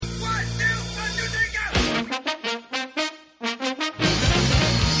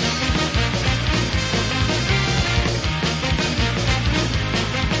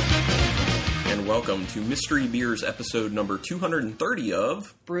Mystery Beers episode number 230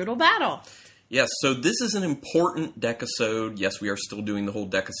 of Brutal Battle. Yes, so this is an important decasode. Yes, we are still doing the whole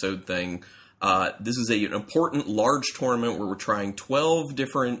decasode thing. This is an important large tournament where we're trying 12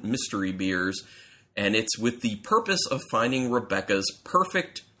 different mystery beers, and it's with the purpose of finding Rebecca's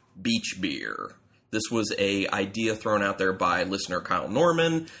perfect beach beer. This was a idea thrown out there by listener Kyle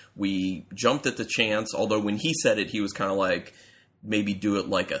Norman. We jumped at the chance, although when he said it, he was kind of like, maybe do it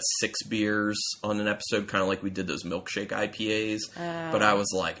like a 6 beers on an episode, kind of like we did those milkshake IPAs. But I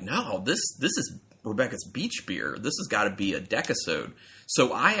was like, no, this is Rebecca's beach beer. This has got to be a decasode.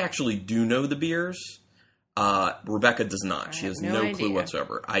 So I actually do know the beers. Rebecca does not. She has no clue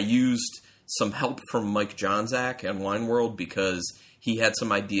whatsoever. I used some help from Mike Johnzak and Wine World because he had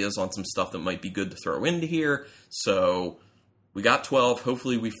some ideas on some stuff that might be good to throw into here. So we got 12.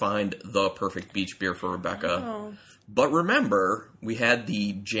 Hopefully we find the perfect beach beer for Rebecca. Oh. But remember, we had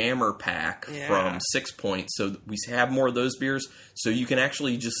the Jammer pack from 6 Point, so we have more of those beers. So you can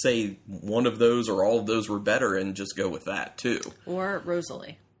actually just say one of those or all of those were better and just go with that, too. Or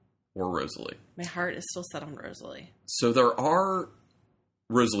Rosalie. My heart is still set on Rosalie. So there are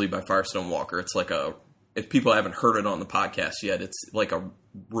Rosalie by Firestone Walker. It's like a, if people haven't heard it on the podcast yet, it's like a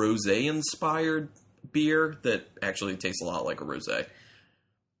rosé-inspired beer that actually tastes a lot like a rosé.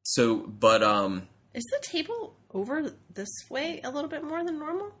 So, but, is the table over this way a little bit more than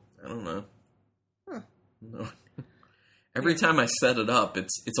normal? I don't know. Huh. No. Every time I set it up,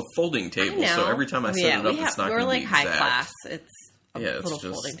 it's a folding table. So every time I set it up, it's not going to be we're like exact. high class. It's a little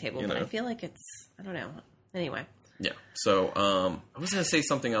just, folding table, but I feel like it's, I don't know. Anyway. Yeah. So, I was going to say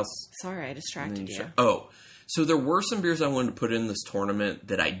something else. Sorry, I distracted you. Oh, so there were some beers I wanted to put in this tournament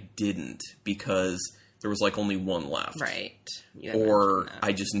that I didn't because there was like only one left. Right. Or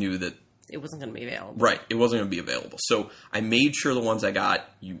I just knew that it wasn't going to be available. Right. It wasn't going to be available. So I made sure the ones I got,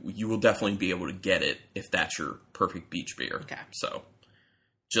 you will definitely be able to get it if that's your perfect beach beer. Okay. So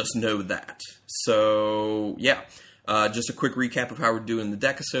just know that. So, yeah. Just a quick recap of how we're doing the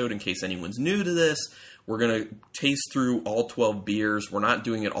decasode in case anyone's new to this. We're going to taste through all 12 beers. We're not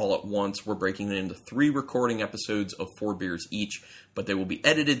doing it all at once. We're breaking it into 3 recording episodes of 4 beers each, but they will be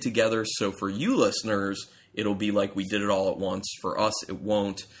edited together. So for you listeners, it'll be like we did it all at once. For us, it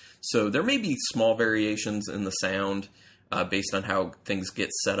won't. So there may be small variations in the sound based on how things get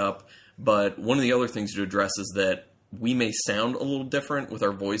set up. But one of the other things to address is that we may sound a little different with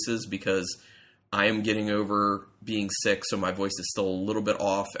our voices because I am getting over being sick, so my voice is still a little bit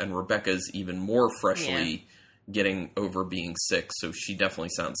off, and Rebecca's even more freshly getting over being sick, so she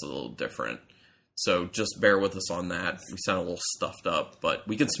definitely sounds a little different. So just bear with us on that. We sound a little stuffed up, but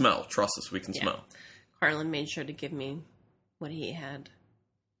we can smell. Trust us, we can smell. Carlin made sure to give me what he had.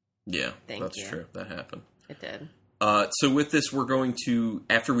 Yeah, that's true. That happened. It did. So with this, we're going to,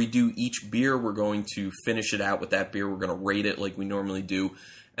 after we do each beer, we're going to finish it out with that beer. We're going to rate it like we normally do.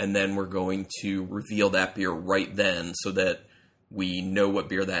 And then we're going to reveal that beer right then so that we know what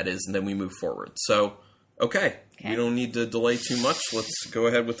beer that is. And then we move forward. So, okay. We don't need to delay too much. Let's go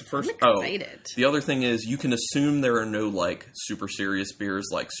ahead with the first. I'm excited. The other thing is you can assume there are no like super serious beers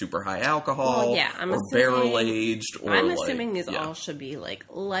like super high alcohol or barrel aged. I'm assuming these all should be like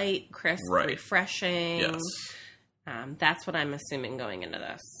light, crisp, refreshing. Yes. That's what I'm assuming going into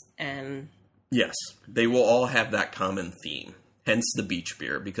this. And yes, they will all have that common theme. Hence the beach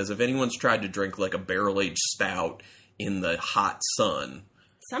beer. Because if anyone's tried to drink like a barrel aged stout in the hot sun.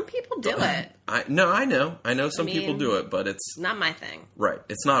 Some people do it. I know some people do it, but it's not my thing. Right.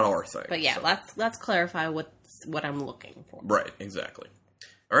 It's not our thing. But yeah, let's clarify what I'm looking for. Right, exactly.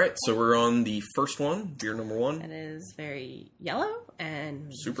 All right, so we're on the first one, beer number 1. It is very yellow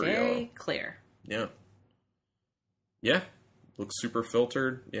and super very yellow. Clear. Yeah. Yeah. Looks super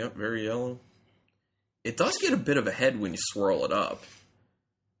filtered. Yeah, very yellow. It does get a bit of a head when you swirl it up.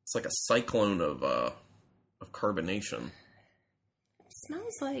 It's like a cyclone of carbonation.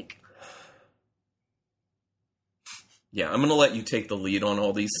 Smells like... Yeah, I'm going to let you take the lead on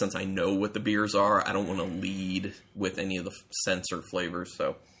all these since I know what the beers are. I don't want to lead with any of the scents or flavors,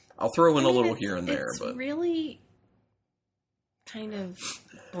 so I'll throw in a little here and there. But really kind of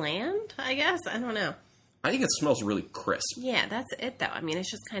bland, I guess. I don't know. I think it smells really crisp. Yeah, that's it, though. I mean,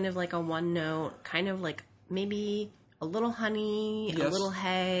 it's just kind of like a one note, kind of like maybe a little honey, a little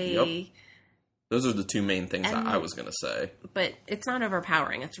hay. Yep. Those are the 2 main things I was going to say. But it's not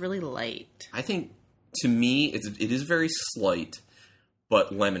overpowering. It's really light. I think, to me, it is very slight,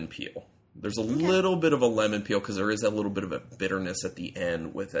 but lemon peel. There's a little bit of a lemon peel because there is a little bit of a bitterness at the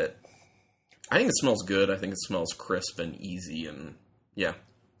end with it. I think it smells good. I think it smells crisp and easy. And yeah.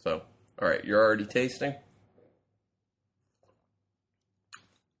 So, all right. You're already tasting?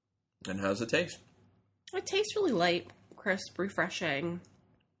 And how's it taste? It tastes really light, crisp, refreshing.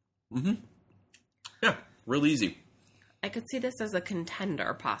 Yeah, real easy. I could see this as a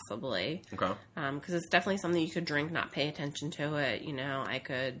contender, possibly. Okay. Because it's definitely something you could drink, not pay attention to it. You know, I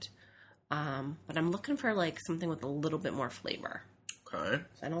could... but I'm looking for, like, something with a little bit more flavor. Okay.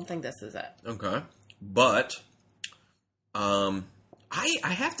 So I don't think this is it. Okay. But, I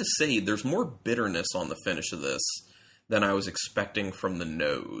have to say, there's more bitterness on the finish of this than I was expecting from the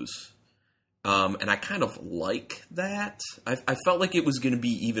nose. And I kind of like that. I felt like it was going to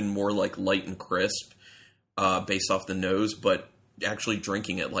be even more, like, light and crisp based off the nose, but actually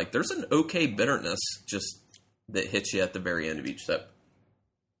drinking it, like, there's an okay bitterness just that hits you at the very end of each sip.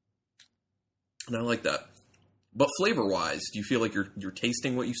 And I like that. But flavor-wise, do you feel like you're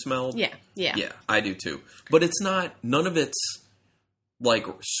tasting what you smelled? Yeah. Yeah, I do too. But it's not, none of it's like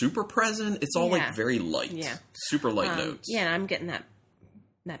super present. It's all like very light. Yeah. Super light notes. Yeah, I'm getting that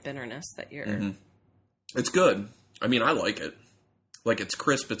bitterness that you're... It's good. I mean, I like it. Like, it's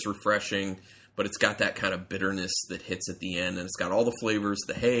crisp, it's refreshing, but it's got that kind of bitterness that hits at the end. And it's got all the flavors,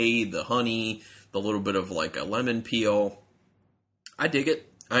 the hay, the honey, the little bit of like a lemon peel. I dig it.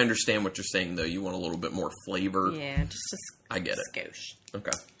 I understand what you're saying, though. You want a little bit more flavor. Yeah, just I get it. Skosh.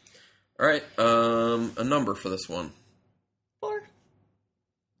 Okay. All right. A number for this one. 4.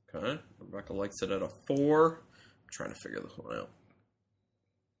 Okay. Rebecca likes it at a 4. I'm trying to figure this one out.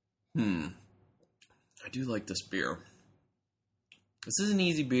 I do like this beer. This is an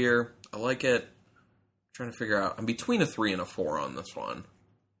easy beer. I like it. I'm trying to figure out. I'm between a 3 and a 4 on this one.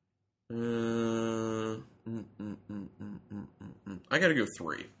 I gotta go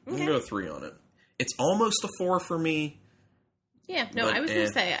 3. I'm gonna go 3 on it. It's almost a 4 for me. Yeah, no, I was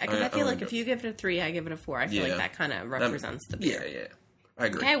gonna say, because I feel like if you give it a 3, I give it a 4. I feel like that kind of represents the beer. Yeah, I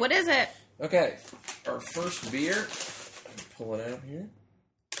agree. Okay, what is it? Okay, our first beer, pull it out here,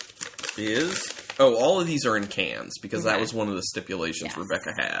 is... Oh, all of these are in cans, because that was one of the stipulations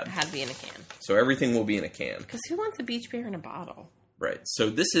Rebecca had. It had to be in a can. So everything will be in a can. Because who wants a beach beer in a bottle? Right. So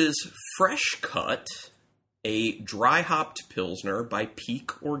this is Fresh Cut, a dry hopped Pilsner by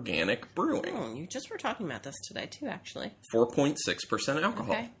Peak Organic Brewing. Oh, you just were talking about this today, too, actually. 4.6%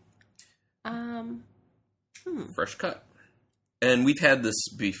 alcohol. Okay. Fresh Cut. And we've had this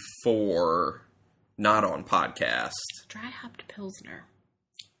before, not on podcast. Dry hopped Pilsner.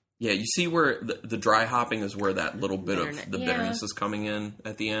 Yeah, you see where the dry hopping is where that little bit of the bitterness is coming in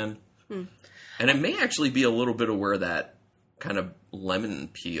at the end. And it may actually be a little bit of where that kind of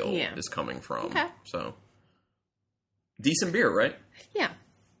lemon peel is coming from. Okay. So, decent beer, right? Yeah.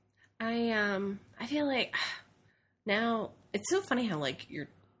 I feel like now it's so funny how like your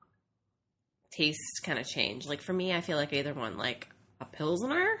tastes kind of change. Like for me, I feel like I either want like a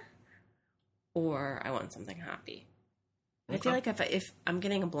Pilsner or I want something hoppy. Okay. I feel like if I'm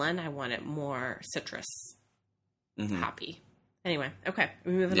getting a blend, I want it more citrus, hoppy. Anyway, okay,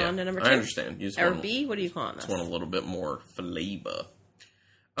 we're moving on to number 2. I understand. Or B, what are you calling this? Just want a little bit more flavor.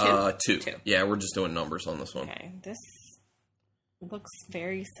 2. 2. Yeah, we're just doing numbers on this one. Okay, this looks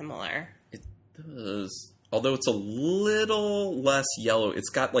very similar. It does. Although it's a little less yellow. It's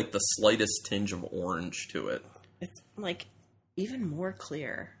got like the slightest tinge of orange to it. It's like even more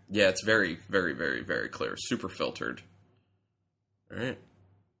clear. Yeah, it's very, very, very, very clear. Super filtered. All right.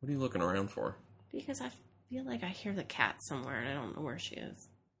 What are you looking around for? Because I feel like I hear the cat somewhere and I don't know where she is.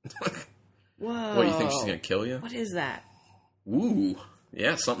 Whoa. What, you think she's going to kill you? What is that? Ooh.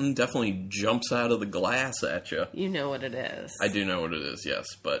 Yeah, something definitely jumps out of the glass at you. You know what it is. I do know what it is, yes,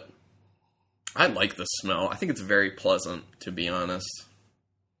 but I like the smell. I think it's very pleasant, to be honest.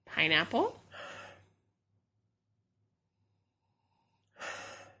 Pineapple?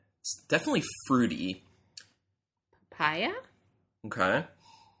 It's definitely fruity. Papaya? Okay.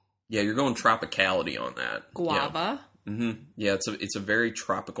 Yeah, you're going tropicality on that. Guava? Yeah. Yeah, it's a very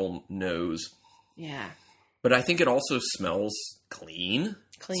tropical nose. Yeah. But I think it also smells clean.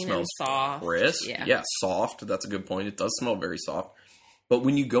 Clean and soft. Crisp. Yeah, soft. That's a good point. It does smell very soft. But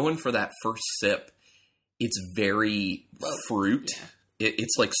when you go in for that first sip, it's very fruit. Yeah.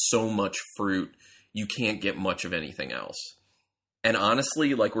 It's like so much fruit, you can't get much of anything else. And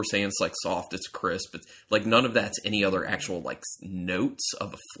honestly, like we're saying, it's like soft, it's crisp. It's like none of that's any other actual like notes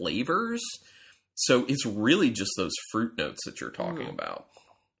of flavors. So it's really just those fruit notes that you're talking about.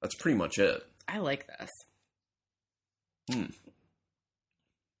 That's pretty much it. I like this.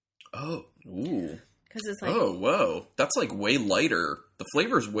 Oh, ooh. Because it's like... Oh, whoa. That's like way lighter. The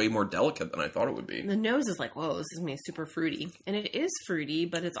flavor is way more delicate than I thought it would be. The nose is like, whoa, this is going to be super fruity. And it is fruity,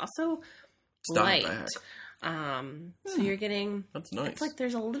 but it's also light. So you're getting... That's nice. It's like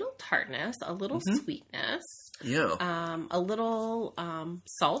there's a little tartness, a little sweetness. Yeah. A little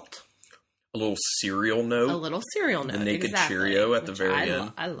salt. a little cereal note. A little cereal note. The Naked exactly, Cheerio at the which very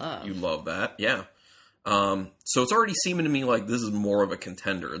end. I love. You love that, yeah. So it's already seeming to me like this is more of a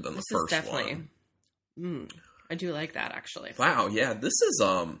contender than the first definitely, one. I do like that, actually. Wow, yeah, this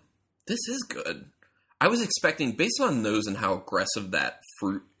is good. I was expecting, based on nose and how aggressive that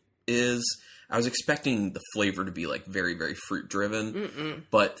fruit is, I was expecting the flavor to be like very, very fruit driven.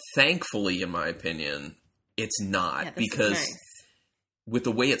 But thankfully, in my opinion, it's not, because with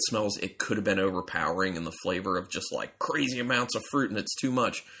the way it smells, it could have been overpowering in the flavor of just like crazy amounts of fruit and it's too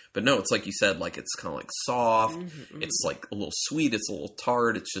much. But no, it's like you said, like it's kind of like soft. It's like a little sweet. It's a little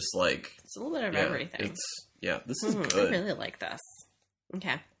tart. It's just like, it's a little bit of everything. This is good. I really like this.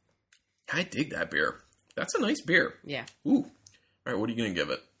 Okay. I dig that beer. That's a nice beer. Yeah. Ooh. All right, what are you going to give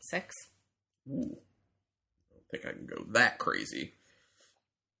it? 6. Ooh. I don't think I can go that crazy.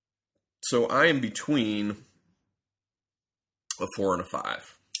 So I am between a 4 and a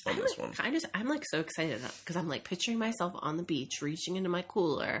 5 on this one. I'm like so excited because I'm like picturing myself on the beach, reaching into my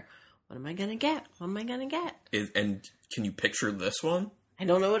cooler. What am I going to get? What am I going to get? And can you picture this one? I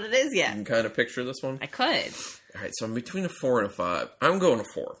don't know what it is yet. You can kind of picture this one? I could. All right, so I'm between a 4 and a 5. I'm going a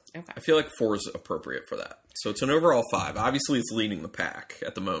 4. Okay. I feel like 4 is appropriate for that. So it's an overall 5. Obviously, it's leading the pack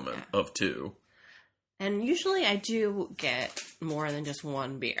at the moment of 2. And usually I do get more than just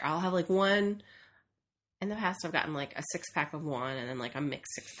one beer. I'll have like one. In the past, I've gotten like a 6-pack of one and then like a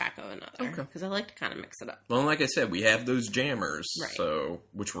mixed 6-pack of another. Okay. Because I like to kind of mix it up. Well, like I said, we have those jammers,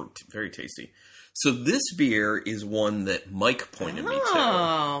 which were very tasty. So this beer is one that Mike pointed me to.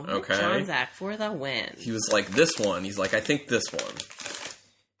 Oh, okay. John Zach for the win. He was like, this one. He's like, I think this one.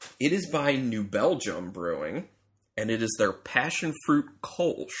 It is by New Belgium Brewing, and it is their Passion Fruit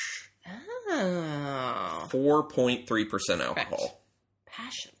Kolsch. Oh. 4.3% alcohol.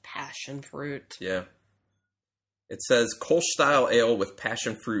 Passion fruit. Yeah. It says Kolsch style ale with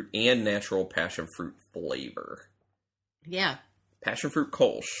passion fruit and natural passion fruit flavor. Yeah. Passion fruit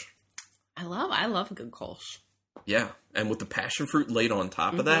Kolsch. I love a good Kolsch. Yeah. And with the passion fruit laid on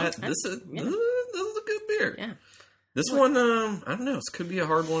top of that, this is a good beer. Yeah. This one, I don't know. This could be a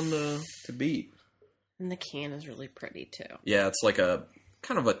hard one to beat. And the can is really pretty too. Yeah, it's like a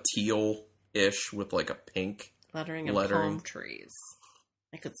kind of a teal-ish with like a pink lettering and palm trees.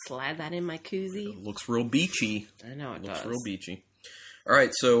 I could slide that in my koozie. It looks real beachy. I know it does. Looks real beachy. All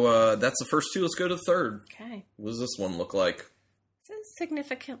right, so that's the first 2. Let's go to the third. Okay. What does this one look like? It's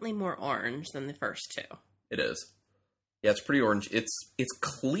significantly more orange than the first 2. It is. Yeah, it's pretty orange. It's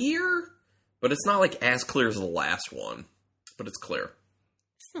clear, but it's not like as clear as the last one. But it's clear. It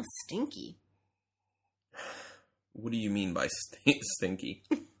smells stinky. What do you mean by stinky?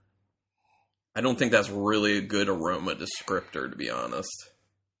 I don't think that's really a good aroma descriptor, to be honest.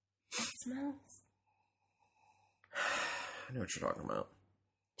 It smells. I know what you're talking about.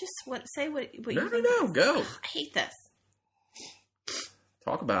 Just say what you think. No, go. I hate this.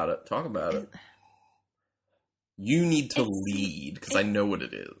 Talk about it. You need to lead, because I know what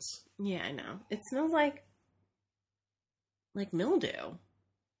it is. Yeah, I know. It smells like mildew.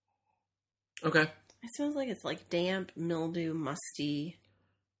 Okay. It smells like it's like damp, mildew, musty.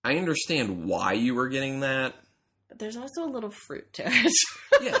 I understand why you were getting that. But there's also a little fruit to it.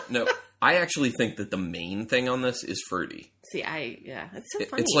 Yeah, no. I actually think that the main thing on this is fruity. See, it's so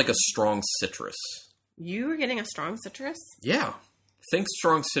funny. It's like a strong citrus. You were getting a strong citrus? Yeah. Think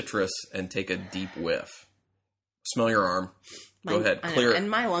strong citrus and take a deep whiff. Smell your arm. Go ahead. Clear. And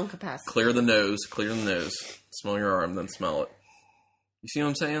my lung capacity. Clear the nose. Smell your arm, then smell it. You see what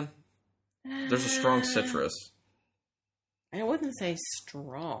I'm saying? There's a strong citrus. I wouldn't say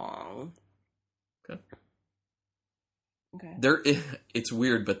strong. Okay. It's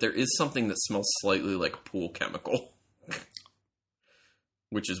weird, but there is something that smells slightly like pool chemical.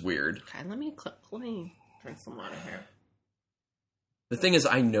 Which is weird. Okay, let me drink some water here. The thing is,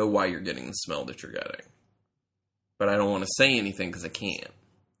 I know why you're getting the smell that you're getting. But I don't want to say anything because I can't.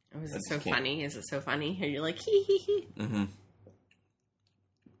 Oh, is it so funny? Is it so funny? Are you like, hee hee hee? Mm-hmm.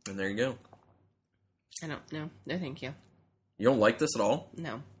 And there you go. I don't know. No, thank you. You don't like this at all?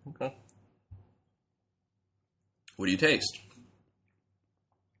 No. Okay. What do you taste?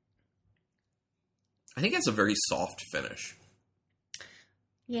 I think it's a very soft finish.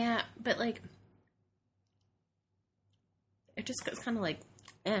 Yeah, but like, it's kind of like,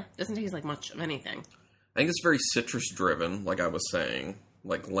 doesn't taste like much of anything. I think it's very citrus driven, like I was saying,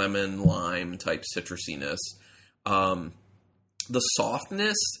 like lemon, lime type citrusiness. The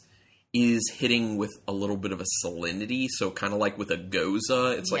softness is hitting with a little bit of a salinity, so kind of like with a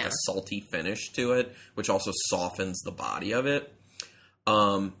Goza, it's like a salty finish to it, which also softens the body of it.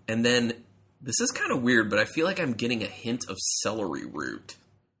 And then, this is kind of weird, but I feel like I'm getting a hint of celery root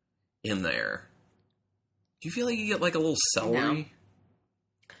in there. Do you feel like you get like a little celery? No.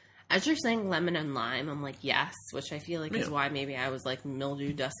 As you're saying lemon and lime, I'm like, yes, which I feel like is why maybe I was like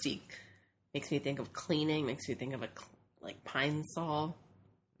mildew dusty. Makes me think of cleaning, makes me think of like Pine Sol.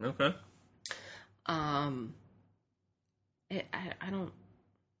 Okay. I don't.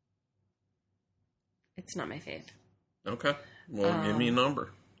 It's not my fave. Okay. Well, give me a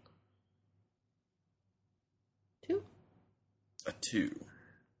number. 2. A 2.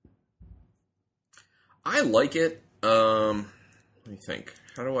 I like it. Let me think.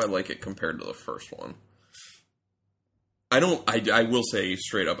 How do I like it compared to the first one? I will say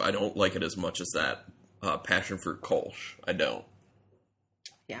straight up, I don't like it as much as that passion fruit Kolsch. I don't.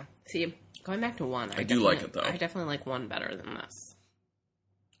 Yeah. See, going back to 1, I do like it though. I definitely like 1 better than this.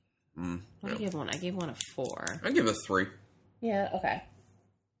 What did I give 1? I gave 1 a 4. I give it a 3. Yeah. Okay.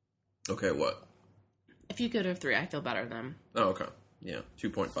 Okay. What? If you go to a 3, I feel better than. Oh, okay. Yeah.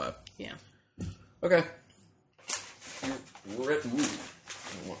 2.5. Yeah. Okay. Ooh, I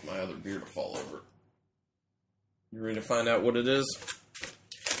don't want my other beer to fall over. You ready to find out what it is?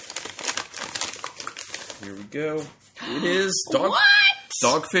 Here we go. It is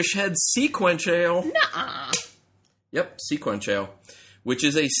Dogfish Head Sequench Ale. Nuh-uh. Yep, Sequench Ale, which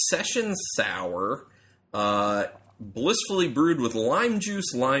is a session sour, blissfully brewed with lime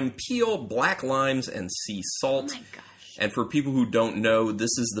juice, lime peel, black limes, and sea salt. Oh my gosh. And for people who don't know,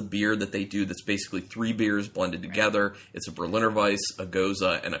 this is the beer that they do that's basically 3 beers blended together. It's a Berliner Weiss, a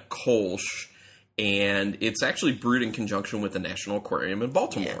Goza, and a Kolsch. And it's actually brewed in conjunction with the National Aquarium in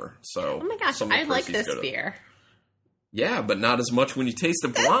Baltimore. Yeah. So, oh my gosh, I like this beer. Yeah, but not as much when you taste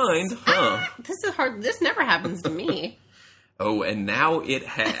it blind, huh? This is hard. This never happens to me. Oh, and now it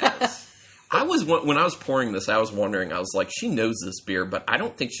has. When I was pouring this, I was wondering, I was like, she knows this beer, but I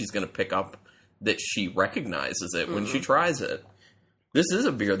don't think she's going to pick up that she recognizes it when she tries it. This is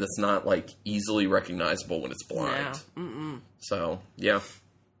a beer that's not, like, easily recognizable when it's blind. No. Mm-mm. So, yeah.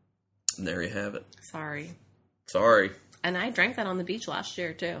 And there you have it. Sorry. And I drank that on the beach last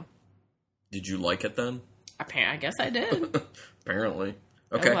year, too. Did you like it then? I guess I did. Apparently.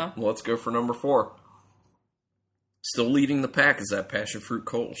 Okay, well, let's go for number 4. Still leading the pack is that passion fruit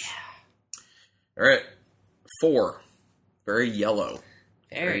Kolsch. Yeah. All right, 4. Very yellow.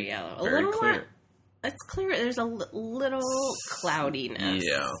 Very yellow. Very clear. More, it's clear. There's a little cloudiness.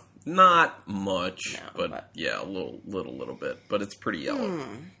 Yeah. Not much, No, but yeah, a little bit. But it's pretty yellow.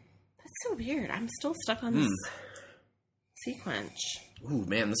 That's so weird. I'm still stuck on this Sequench. Ooh,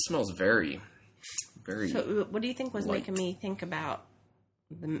 man, this smells very... So, what do you think was making me think about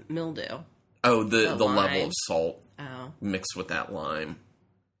the mildew? Oh, the level of salt mixed with that lime.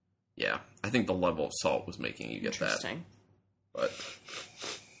 Yeah, I think the level of salt was making you get that. Interesting. But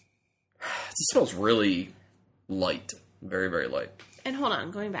it smells really light. Very, very light. And hold on,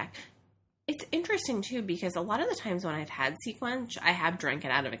 going back. It's interesting, too, because a lot of the times when I've had Sequench, I have drank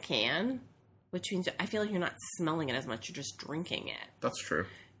it out of a can, which means I feel like you're not smelling it as much, you're just drinking it. That's true.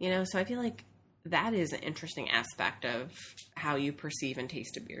 You know, so I feel like that is an interesting aspect of how you perceive and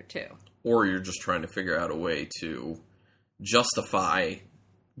taste a beer, too. Or you're just trying to figure out a way to justify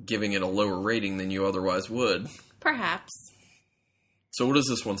giving it a lower rating than you otherwise would. Perhaps. So what does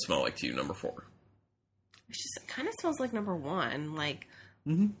this one smell like to you, number 4? It kind of smells like number 1. Like,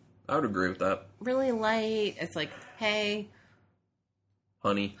 I would agree with that. Really light. It's like, hey.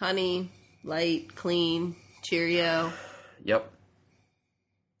 Honey. Light, clean, Cheerio. Yep.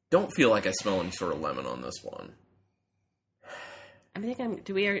 Don't feel like I smell any sort of lemon on this one.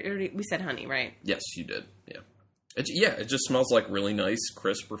 We said honey, right? Yes, you did. Yeah. It just smells like really nice,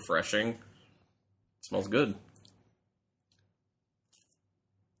 crisp, refreshing. It smells good.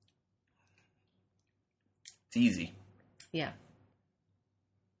 It's easy. Yeah.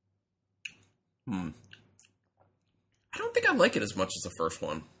 I don't think I like it as much as the first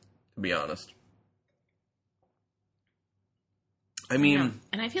one, to be honest. I mean... Yeah.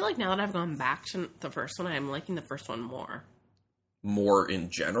 And I feel like now that I've gone back to the first one, I'm liking the first one more. More in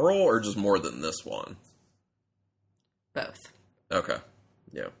general, or just more than this one? Both. Okay.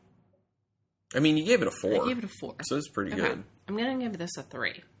 Yeah. I mean, you gave it a 4. I gave it a 4. So it's pretty good. I'm going to give this a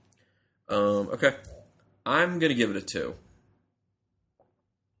 3. Okay. I'm going to give it a 2.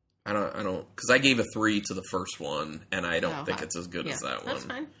 I don't, because I gave a 3 to the first one, and I don't think it's as good as that one. That's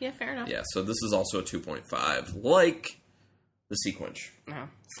fine. Yeah, fair enough. Yeah, so this is also a 2.5, like the Sequench. Oh,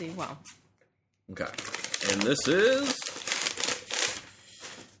 see, well. Okay. And this is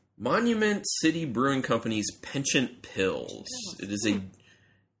Monument City Brewing Company's Penchant Pils. It is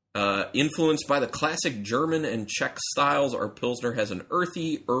influenced by the classic German and Czech styles. Our Pilsner has an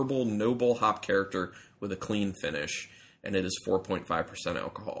earthy, herbal, noble hop character with a clean finish, and it is 4.5%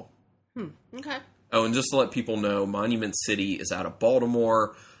 alcohol. Okay. Oh, and just to let people know, Monument City is out of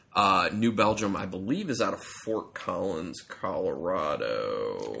Baltimore. New Belgium, I believe, is out of Fort Collins,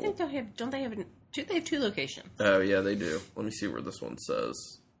 Colorado. I think do they have 2 locations? Oh, yeah, they do. Let me see where this one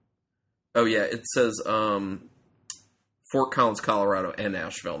says. Oh, yeah, it says Fort Collins, Colorado, and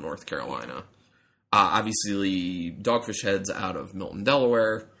Asheville, North Carolina. Obviously, Dogfish Head's out of Milton,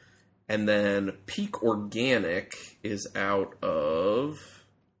 Delaware. And then Peak Organic is out of...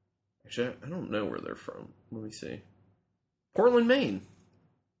 Actually, I don't know where they're from. Let me see. Portland, Maine.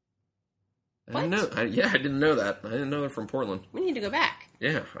 I didn't know. I didn't know that. I didn't know they're from Portland. We need to go back.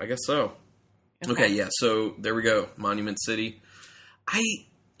 Yeah, I guess so. Okay, yeah, so there we go. Monument City.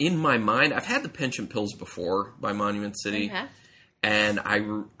 In my mind, I've had the Penchant Pills before by Monument City. Okay. And I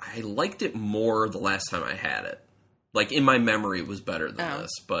liked it more the last time I had it. Like, in my memory, it was better than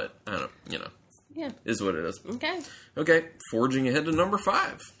this. But, I don't, Yeah. Is what it is. Okay. Forging ahead to number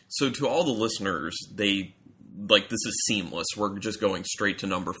 5. So to all the listeners, this is seamless. We're just going straight to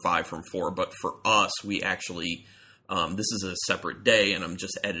number 5 from 4. But for us, we actually, this is a separate day, and I'm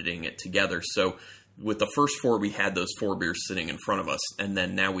just editing it together. So with the first 4, we had those 4 beers sitting in front of us. And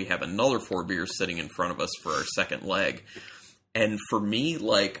then now we have another 4 beers sitting in front of us for our second leg. And for me,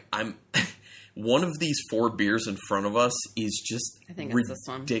 one of these 4 beers in front of us is just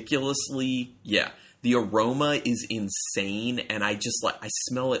ridiculously, the aroma is insane, and I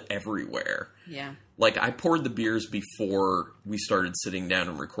smell it everywhere. Yeah. Like, I poured the beers before we started sitting down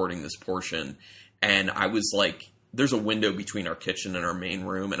and recording this portion, and I was like, there's a window between our kitchen and our main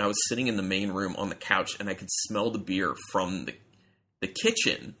room, and I was sitting in the main room on the couch, and I could smell the beer from the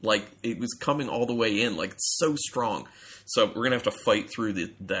kitchen. Like, it was coming all the way in. Like, it's so strong. So we're going to have to fight through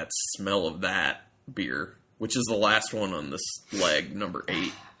that smell of that beer, which is the last one on this leg, number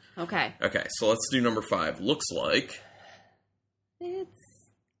 8. Okay. Okay, so let's do number 5. Looks like... It's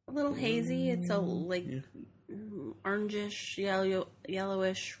a little hazy. It's a, orangish,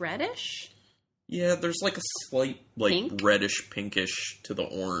 yellowish, reddish. Yeah, there's like a slight, Pink? reddish, pinkish to the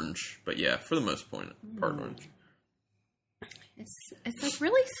orange. But yeah, for the most part orange. It's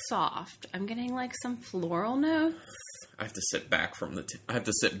really soft. I'm getting some floral notes. I have to sit back from the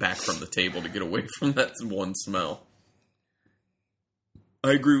table to get away from that one smell.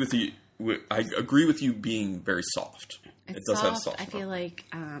 I agree with you. I agree with you being very soft. It does soft. have soft. I feel like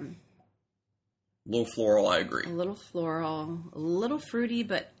a little floral. I agree. A little floral, a little fruity,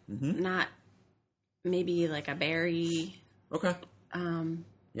 but not maybe like a berry. Okay.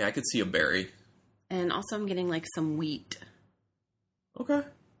 Yeah, I could see a berry. And also, I'm getting some wheat. Okay.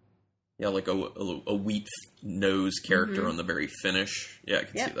 Yeah, like a wheat nose character on the very finish. Yeah, I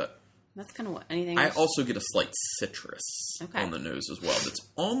can see that. That's kind of what anything. I also get a slight citrus on the nose as well. That's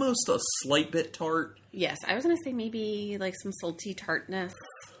almost a slight bit tart. Yes, I was going to say maybe some salty tartness,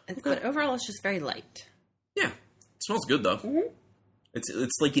 but overall it's just very light. Yeah, it smells good though. Mm-hmm.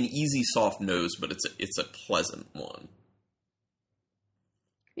 It's like an easy soft nose, but it's a pleasant one.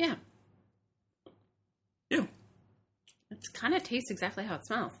 Yeah. Yeah. It kind of tastes exactly how it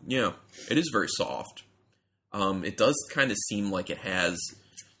smells. Yeah, it is very soft. It does kind of seem like it has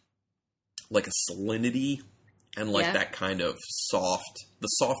like a salinity and that kind of the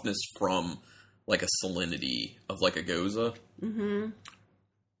softness from like a salinity of like a Goza. Mm-hmm.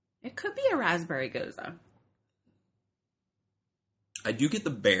 It could be a raspberry Goza. I do get the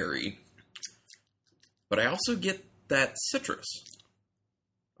berry, but I also get that citrus.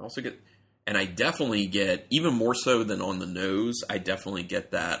 And I definitely get, even more so than on the nose, I definitely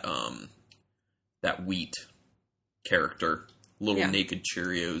get that that wheat character. Little Naked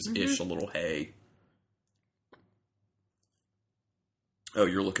Cheerios-ish, a little hay. Oh,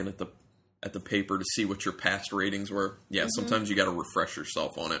 you're looking at the paper to see what your past ratings were? Yeah, sometimes you got to refresh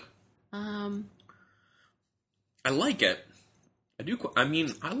yourself on it. I like it. I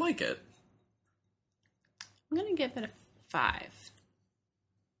like it. I'm going to give it a 5.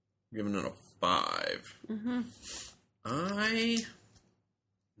 Giving it a 5. Mm-hmm.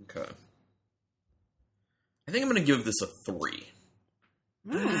 Okay. I think I'm going to give this a 3.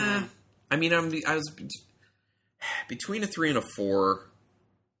 I was between a 3 and a 4.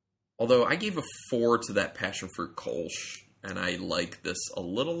 Although I gave a 4 to that passion fruit Kolsch, and I like this a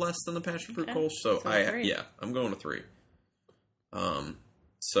little less than the passion fruit Kolsch. So I'm going to 3.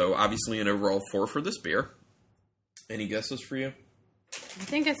 So obviously an overall 4 for this beer. Any guesses for you? I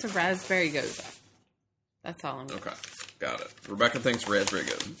think it's a raspberry Goza. That's all I'm getting. Okay, got it. Rebecca thinks raspberry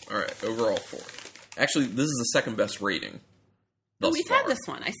Goza. All right, overall 4. Actually, this is the second best rating. We've had this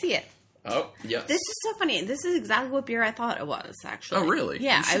one. I see it. Oh, yes. This is so funny. This is exactly what beer I thought it was, actually. Oh, really?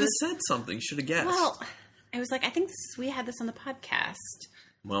 Yeah. You should have said something. You should have guessed. Well, I was like, I think we had this on the podcast.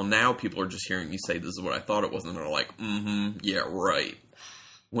 Well, now people are just hearing you say, this is what I thought it was, and they're like, yeah, right.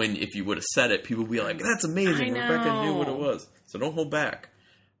 When, if you would have said it, people would be like, that's amazing, Rebecca knew what it was. So don't hold back.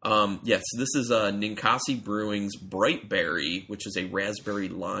 Yes, this is Ninkasi Brewing's Bright Berry, which is a raspberry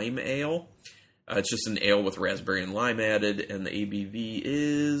lime ale. It's just an ale with raspberry and lime added, and the ABV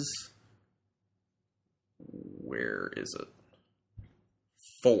is... Where is it?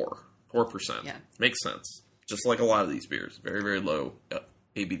 4%. Yeah. Makes sense. Just like a lot of these beers. Very, very low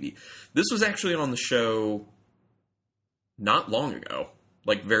ABV. This was actually on the show not long ago.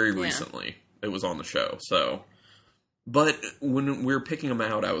 Like, very recently. It was on the show, so... But when we were picking them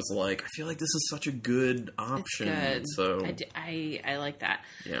out, I was like, I feel like this is such a good option. It's good. So I like that.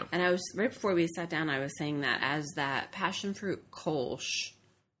 Yeah. And I was, right before we sat down, I was saying that as that passion fruit Kolsch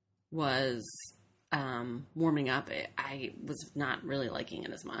was warming up, I was not really liking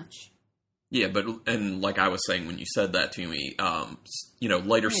it as much. Yeah, and like I was saying when you said that to me,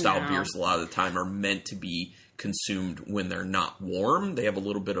 lighter style beers a lot of the time are meant to be consumed when they're not warm. They have a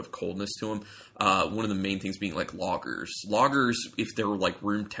little bit of coldness to them. One of the main things being like lagers. Lagers, if they're like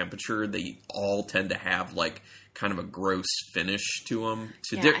room temperature, they all tend to have like kind of a gross finish to them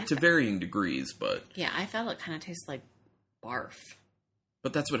to varying degrees. But yeah, I felt it kind of tastes like barf.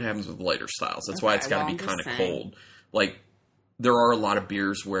 But that's what happens with lighter styles. That's why it's got to be kind of cold. Like there are a lot of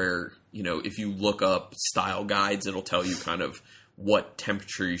beers where, if you look up style guides, it'll tell you kind of what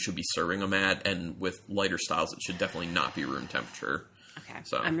temperature you should be serving them at, and with lighter styles, it should definitely not be room temperature. Okay.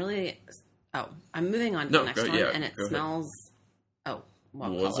 So I'm moving on to the next one, and it smells.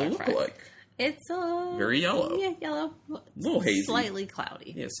 What does it look like? It's very yellow. Yeah, yellow. A little hazy. Slightly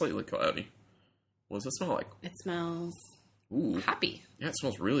cloudy. Yeah, slightly cloudy. What does it smell like? It smells hoppy. Yeah, it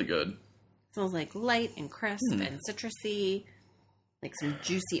smells really good. It smells like light and crisp and citrusy, like some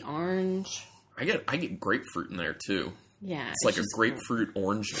juicy orange. I get grapefruit in there too. Yeah. It's like a grapefruit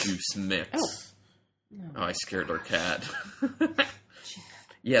orange juice mix. Oh, I scared our cat.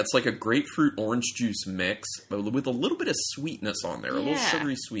 Yeah, it's like a grapefruit orange juice mix, but with a little bit of sweetness on there, a little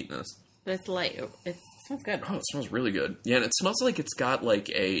sugary sweetness. But it's light. It smells good. Oh, it smells really good. Yeah, and it smells like it's got like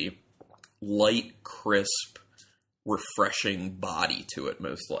a light, crisp, refreshing body to it,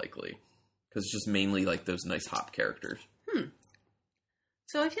 most likely. Because it's just mainly like those nice hop characters.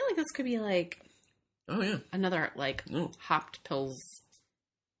 So I feel like this could be like... Oh, yeah. Another, like, hopped pills.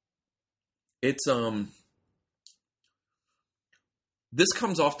 It's, this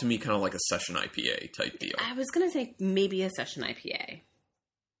comes off to me kind of like a session IPA type deal. I was going to say maybe a session IPA.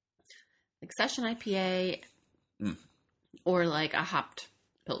 Like session IPA or like a hopped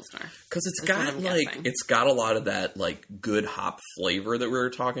Pilsner. Because it's got a lot of that, like, good hop flavor that we were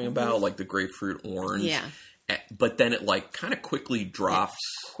talking about, like the grapefruit orange. Yeah. But then it, like, kind of quickly drops.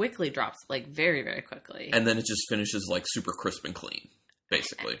 Like, very, very quickly. And then it just finishes, like, super crisp and clean,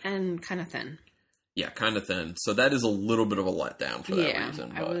 basically. And kind of thin. Yeah, kind of thin. So that is a little bit of a letdown for that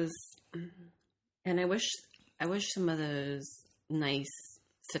reason. But. And I wish some of those nice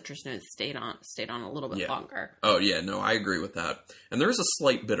citrus notes stayed on a little bit longer. Oh, yeah, no, I agree with that. And there is a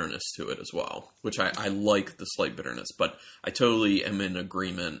slight bitterness to it as well, which I like the slight bitterness. But I totally am in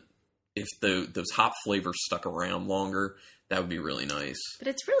agreement. If those hop flavors stuck around longer, that would be really nice. But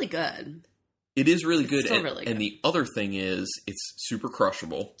it's really good. It is really good. Still really good. And the other thing is, it's super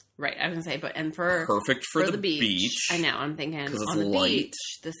crushable. Right, I was going to say, perfect for the beach. I know, I'm thinking, on the beach,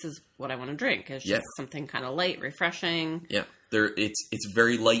 this is what I want to drink. It's just something kind of light, refreshing. Yeah, it's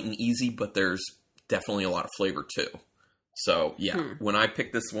very light and easy, but there's definitely a lot of flavor too. So, yeah, when I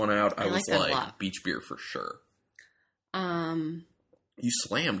picked this one out, I was like, beach beer for sure. You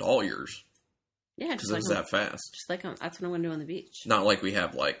slammed all yours. Yeah, because it was that fast. Just like that's what I'm going to do on the beach. Not like we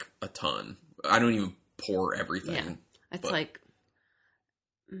have like a ton. I don't even pour everything. Yeah, it's like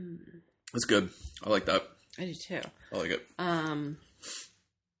it's good. I like that. I do too. I like it. I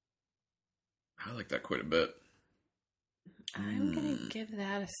like that quite a bit. I'm gonna give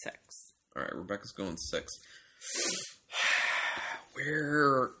that a 6. All right, Rebecca's going 6.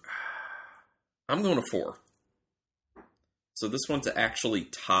 I'm going to 4. So this one's actually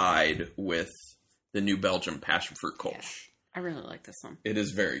tied with the New Belgium Passion Fruit Kolsch. Yeah, I really like this one. It is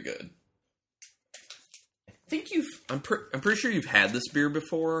very good. I think I'm pretty sure you've had this beer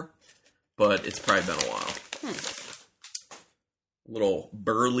before, but it's probably been a while. Little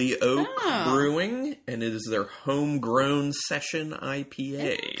Burley Oak Brewing, and it is their homegrown session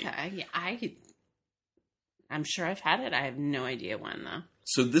IPA. Okay, yeah, I'm sure I've had it. I have no idea when, though.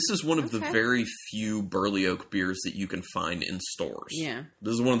 So this is one of the very few Burley Oak beers that you can find in stores. Yeah.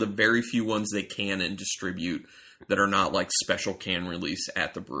 This is one of the very few ones they can and distribute that are not like special can release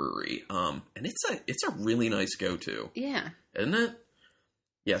at the brewery. And it's a really nice go-to. Yeah. Isn't it?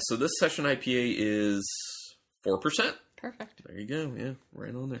 Yeah, so this session IPA is 4%. Perfect. There you go. Yeah,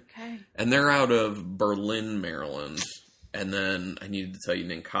 right on there. Okay. And they're out of Berlin, Maryland. And then I needed to tell you,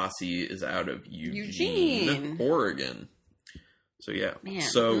 Ninkasi is out of Eugene. Oregon. So yeah. Man.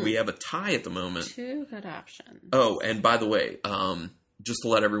 So we have a tie at the moment. 2 good options. Oh, and by the way, just to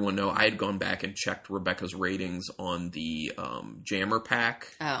let everyone know, I had gone back and checked Rebecca's ratings on the Jammer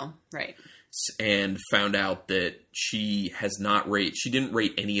pack. Oh, right. And found out that she didn't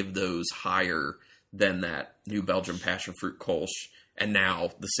rate any of those higher than that New Belgium Passion Fruit Kolsch, and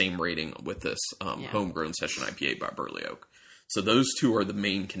now the same rating with this homegrown session IPA by Burley Oak. So those two are the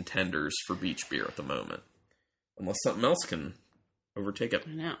main contenders for beach beer at the moment, unless something else can overtake it.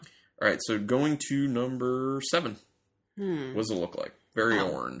 I know. All right, so going to number 7. What does it look like? Very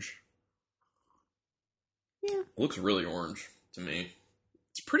orange. Yeah. It looks really orange to me.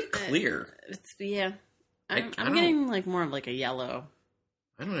 It's pretty clear. I'm getting like more of like a yellow.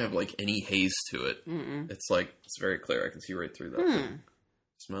 I don't have like any haze to it. Mm-mm. It's like, it's very clear. I can see right through that.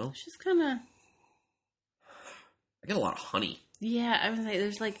 Smell? It's just kind of... I get a lot of honey. Yeah, I would say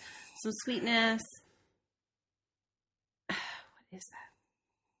there's like some sweetness. What is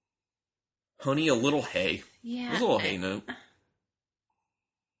that? Honey, a little hay. Yeah. There's a little hay note.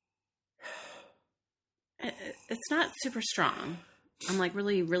 It's not super strong. I'm like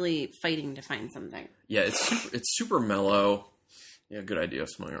really, really fighting to find something. Yeah, it's super mellow. Yeah, good idea,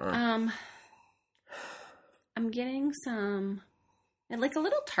 smelling your arm. I'm getting some, like a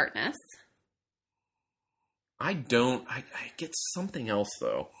little tartness. I get something else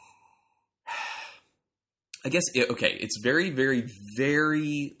though. I guess, it's very, very,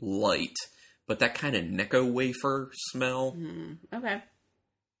 very light, but that kind of Necco wafer smell. Okay.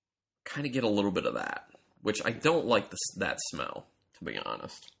 Kind of get a little bit of that, which I don't like that smell, to be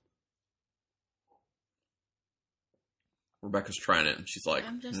honest. Rebecca's trying it, and she's like...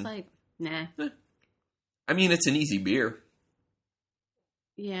 I'm just like, nah. I mean, it's an easy beer.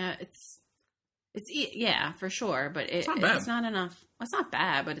 Yeah, yeah, for sure, but it's not bad. It's not enough. Well, it's not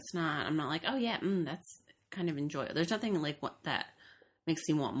bad, but it's not. I'm not like, oh yeah, that's kind of enjoyable. There's nothing like what that makes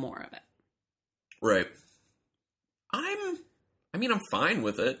me want more of it. Right. I'm fine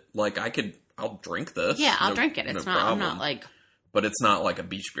with it. Like, I'll drink this. Yeah, I'll drink it. It's not, problem. I'm not like... But it's not like a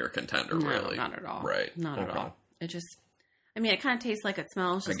beach beer contender, no, really. not at all. Right. Not at all. It just... it kind of tastes like it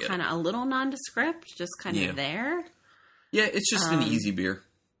smells just kind of a little nondescript, just kind of there. Yeah, it's just an easy beer.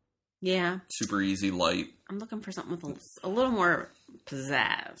 Yeah. Super easy, light. I'm looking for something with a little more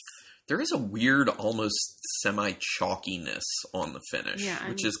pizzazz. There is a weird, almost semi-chalkiness on the finish,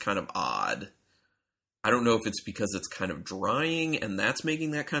 which is kind of odd. I don't know if it's because it's kind of drying and that's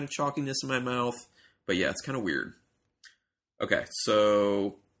making that kind of chalkiness in my mouth. But yeah, it's kind of weird. Okay,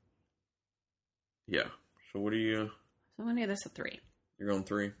 so... Yeah. So what are you... So I'm going to give this a 3. You're going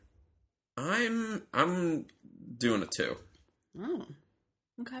 3? I'm doing a 2. Oh.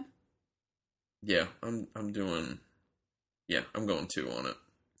 Okay. Yeah, I'm going 2 on it.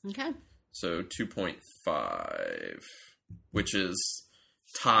 Okay. So 2.5, which is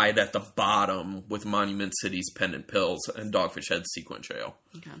tied at the bottom with Monument City's Pendant Pills and Dogfish Head's Sequence Ale.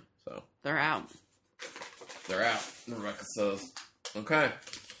 Okay. So they're out. Rebecca says. Okay.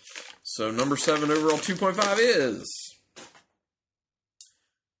 So number 7 overall 2.5 is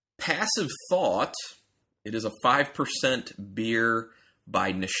Passive Thought. It is a 5% beer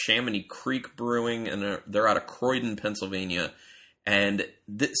by Neshaminy Creek Brewing, and they're out of Croydon, Pennsylvania. And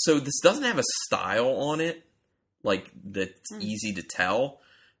so this doesn't have a style on it, like that's easy to tell.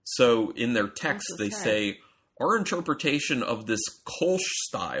 So in their text, they say, our interpretation of this Kolsch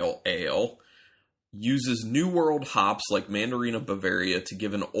style ale uses New World hops like Mandarina Bavaria to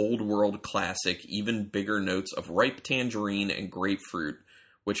give an Old World classic even bigger notes of ripe tangerine and grapefruit,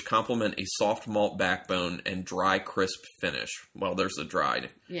 which complement a soft malt backbone and dry, crisp finish. Well, there's a dry.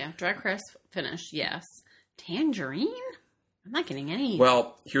 Yeah, dry, crisp finish, yes. Tangerine? I'm not getting any.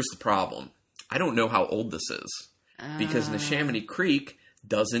 Well, here's the problem. I don't know how old this is. Because Neshaminy Creek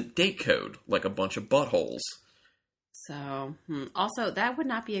doesn't date code like a bunch of buttholes. So, also, that would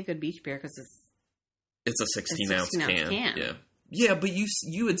not be a good beach beer because it's a 16-ounce can. Yeah, but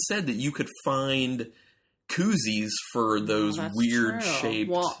you had said that you could find koozies for those weird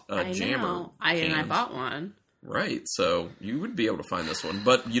shaped jammer cans. I bought one. Right, so you would be able to find this one,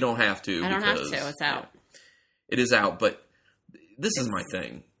 but you don't have to. I don't have to. It's out. It is out, but this is my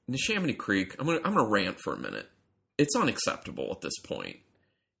thing. Neshaminy Creek, I'm gonna rant for a minute. It's unacceptable at this point.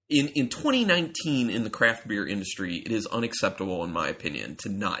 In 2019, in the craft beer industry, it is unacceptable, in my opinion, to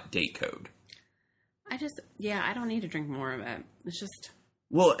not date code. I don't need to drink more of it. It's just...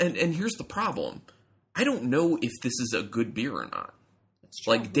 Well, and here's the problem. I don't know if this is a good beer or not.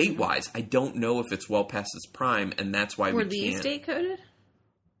 true. Like, date-wise, I don't know if it's well past its prime, and that's why Were we these can't. Date-coded?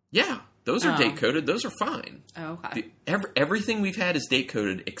 Yeah, those are date-coded. Those are fine. Oh, okay. Everything we've had is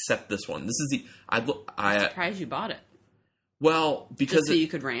date-coded except this one. This is the... I'm surprised you bought it. Well, because... Just so you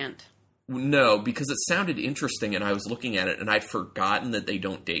could rant. No, because it sounded interesting, and I was looking at it, and I'd forgotten that they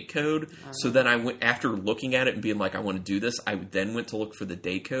don't date code. So then I went, after looking at it and being like, I want to do this, I then went to look for the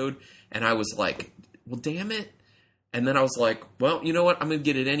date code, and I was like, well, damn it. And then I was like, well, you know what? I'm going to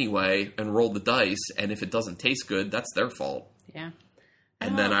get it anyway and roll the dice, and if it doesn't taste good, that's their fault. Yeah.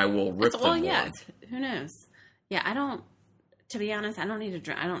 And then I will rip them one. Who knows? Yeah, I don't... To be honest, I don't need to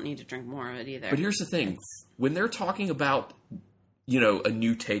drink more of it either. But here's the thing. When they're talking about... a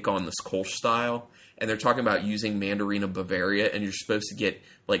new take on this Kolsch style, and they're talking about using Mandarina Bavaria, and you're supposed to get,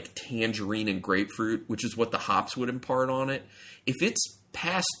 like, tangerine and grapefruit, which is what the hops would impart on it. If it's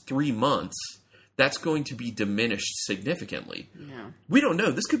past 3 months, that's going to be diminished significantly. Yeah. We don't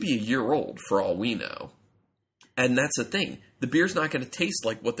know. This could be a year old, for all we know. And that's the thing. The beer's not going to taste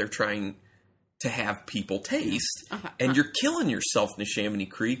like what they're trying to have people taste. Okay. And you're killing yourself, Neshaminy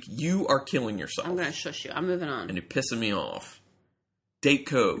Creek. You are killing yourself. I'm going to shush you. I'm moving on. And you're pissing me off. Date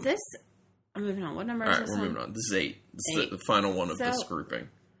code. I'm moving on. What number is this? Alright, we're moving on. This is 8. This is the final one of this grouping.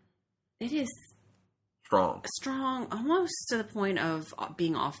 It is strong. Strong, almost to the point of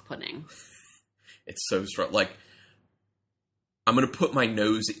being off-putting. It's so strong. Like, I'm going to put my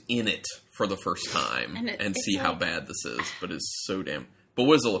nose in it for the first time and see how bad this is. But it's so damn... But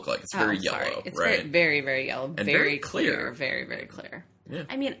what does it look like? It's very yellow, it's right? Very, very yellow. And very clear. Very, very clear. Yeah.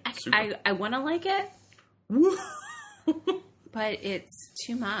 I mean, I want to like it. But it's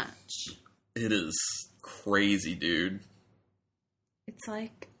too much. It is crazy, dude. It's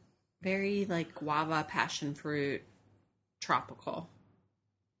like very like guava, passion fruit, tropical.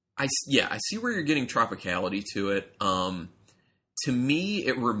 I see where you're getting tropicality to it. To me,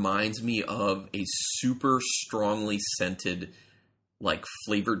 it reminds me of a super strongly scented, like,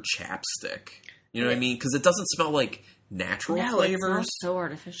 flavored chapstick. You know what I mean? Because it doesn't smell like natural flavors. It smells so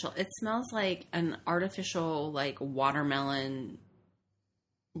artificial. It smells like an artificial, like, watermelon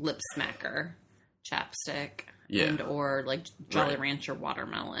lip smacker chapstick. Yeah. And or like Jolly Rancher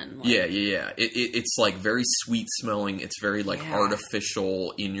watermelon. Like, yeah. It's like very sweet smelling. It's very like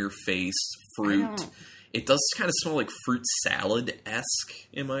artificial, in your face fruit. It does kind of smell like fruit salad-esque,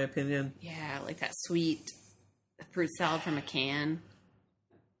 in my opinion. Yeah, like that sweet fruit salad from a can.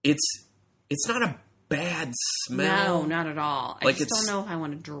 It's not a bad smell. No, not at all. I just don't know if I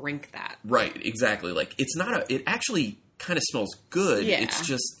want to drink that. Right, exactly. Like, it actually kind of smells good. Yeah. It's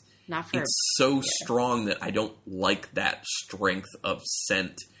just, it's so strong that I don't like that strength of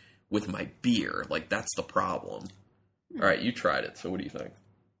scent with my beer. Like, that's the problem. All right, you tried it, so what do you think?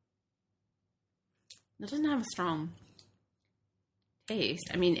 It doesn't have a strong taste.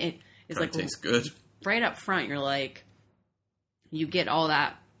 I mean, it's like... tastes good. Right up front, you're like... You get all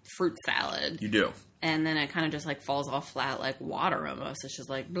that fruit salad. You do. And then it kind of just like falls off flat like water almost. It's just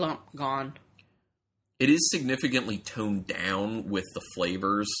like, blump, gone. It is significantly toned down with the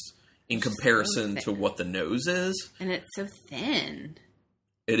flavors in comparison to what the nose is. And it's so thin.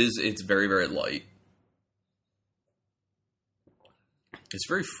 It is. It's very, very light. It's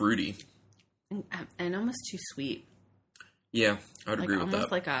very fruity. And almost too sweet. Yeah, I would agree with that.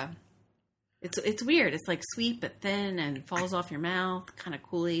 Almost like a... It's weird. It's like sweet but thin and falls off your mouth. Kind of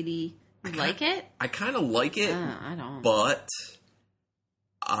Kool-Aid-y. You like it? I kind of like it. I don't. But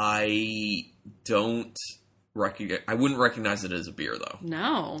I don't recognize... I wouldn't recognize it as a beer, though.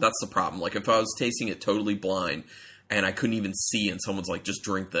 No. That's the problem. Like, if I was tasting it totally blind and I couldn't even see and someone's like, just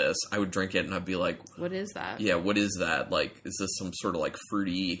drink this, I would drink it and I'd be like... What is that? Yeah, what is that? Like, is this some sort of, like,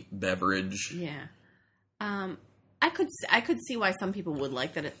 fruity beverage? Yeah. I could see why some people would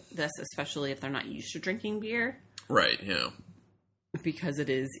like this, especially if they're not used to drinking beer. Right, yeah. Because it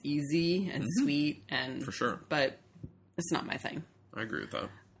is easy and sweet and... For sure. But it's not my thing. I agree with that.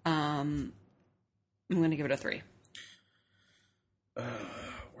 I'm going to give it a 3. Where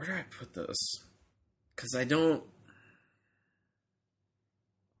do I put this? Because I don't...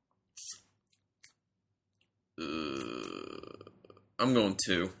 I'm going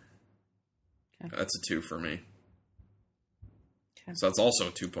 2. Okay. That's a 2 for me. Okay. So that's also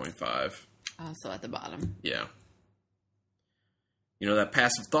 2.5. Also at the bottom. Yeah. You know, that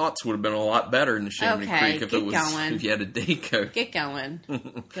Passive Thoughts would have been a lot better in the Chamonix Creek if you had a date code. Get going.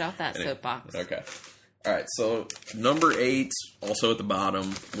 Get off that soapbox. Okay. All right, so number 8, also at the bottom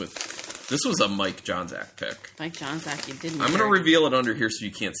with... This was a Mike Johnzak pick. Mike Johnzak, you didn't... I'm going to reveal it under here so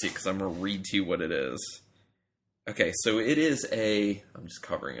you can't see it because I'm going to read to you what it is. Okay, so it is a... I'm just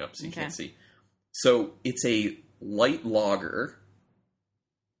covering up so you can't see. So it's a light lager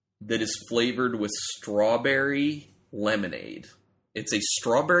that is flavored with strawberry lemonade. It's a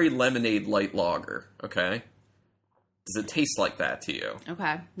strawberry lemonade light lager, okay? Does it taste like that to you?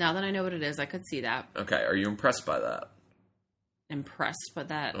 Okay. Now that I know what it is, I could see that. Okay, are you impressed by that? Impressed by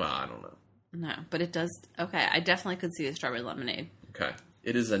that? Well, I don't know. No, but it does. Okay, I definitely could see the strawberry lemonade. Okay.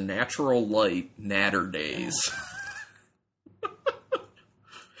 It is a Natural Light Natter Days.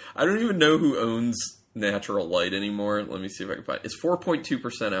 I don't even know who owns Natural Light anymore. Let me see if I can find it. It's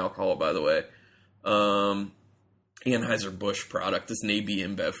 4.2% alcohol, by the way. Anheuser-Busch product. It's an AB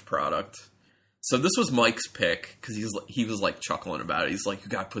InBev product. So this was Mike's pick, because he was like chuckling about it. He's like, you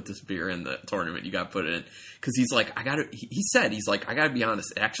got to put this beer in the tournament. You got to put it in. Because he's like, I got to be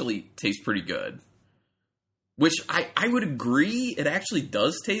honest, it actually tastes pretty good. Which I would agree, it actually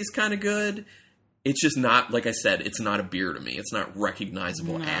does taste kind of good. It's just not, like I said, it's not a beer to me. It's not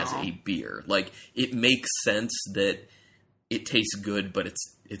recognizable as a beer. Like, it makes sense that it tastes good, but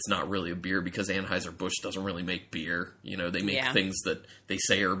it's not really a beer because Anheuser-Busch doesn't really make beer. You know, they make things that they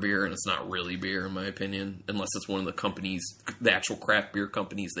say are beer, and it's not really beer, in my opinion, unless it's one of the companies, the actual craft beer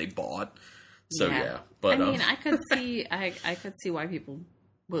companies they bought. So, yeah. But, I mean, I could see why people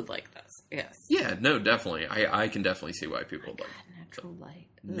would like this. Yes. Yeah, no, definitely. I can definitely see why people like Natural Light.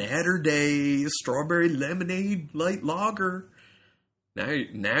 Natter Days, strawberry lemonade light lager. Now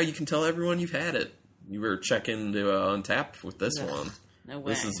you can tell everyone you've had it. You were checking to Untappd with this one. No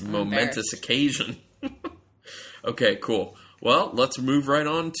way. This is a momentous occasion. Okay, cool. Well, let's move right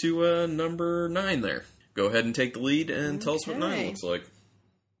on to number 9 there. Go ahead and take the lead and tell us what 9 looks like.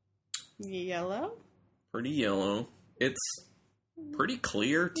 Yellow? Pretty yellow. It's pretty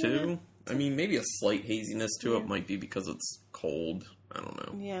clear, too. Yeah. I mean, maybe a slight haziness to it might be because it's cold. I don't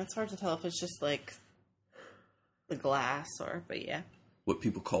know. Yeah, it's hard to tell if it's just like the glass but yeah. What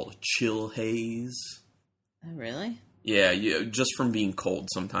people call a chill haze. Oh, really? Yeah, just from being cold,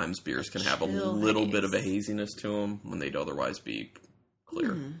 sometimes beers can have a little bit of a haziness to them when they'd otherwise be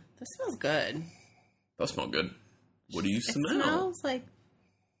clear. That smells good. That smells good. What do you smell? It smells like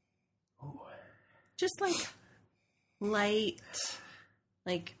just like light,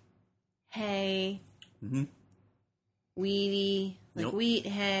 like hay, weedy, like wheat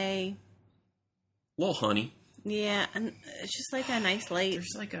hay. A little honey. Yeah, and it's just like a nice light.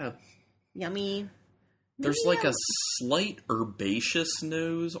 There's like a yummy. There's like a slight herbaceous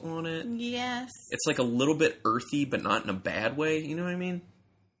nose on it. Yes. It's like a little bit earthy, but not in a bad way. You know what I mean?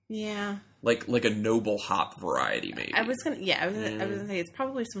 Yeah. Like a noble hop variety, maybe. I was gonna say it's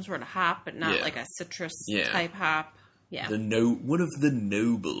probably some sort of hop, but not like a citrus type hop. Yeah. One of the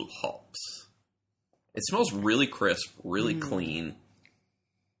noble hops. It smells really crisp, really clean.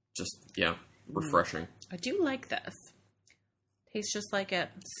 Just refreshing. I do like this. Tastes just like it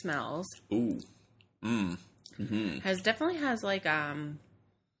smells. Ooh. Definitely has like a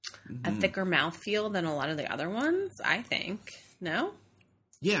thicker mouthfeel than a lot of the other ones, I think. No?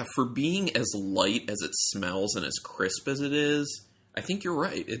 Yeah, for being as light as it smells and as crisp as it is, I think you're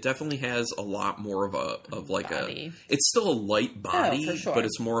right. It definitely has a lot more of body. It's still a light body, for sure. but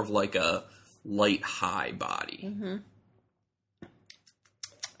it's more of like a light high body. Mm-hmm.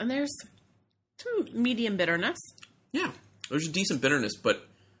 And there's some medium bitterness. Yeah, there's a decent bitterness, but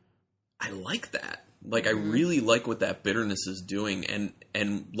I like that. Like, I really like what that bitterness is doing.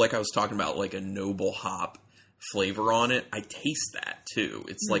 And like I was talking about, like a noble hop flavor on it, I taste that too.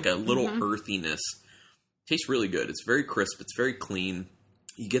 It's like a little earthiness. Tastes really good. It's very crisp. It's very clean.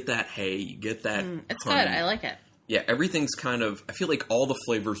 You get that hay. You get that It's honey. good. I like it. Yeah, everything's kind of... I feel like all the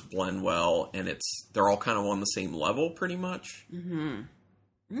flavors blend well, and they're all kind of on the same level, pretty much.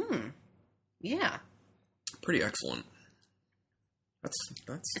 Yeah. Pretty excellent. That's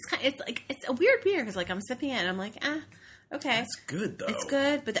it's a weird beer because like I'm sipping it and I'm like, okay, it's good though. It's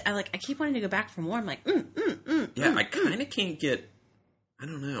good, but I keep wanting to go back for more. I'm like, yeah, I kind of can't get. I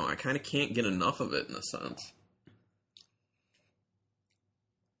don't know. I kind of can't get enough of it in a sense.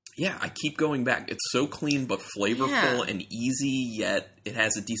 Yeah, I keep going back. It's so clean but flavorful and easy, yet it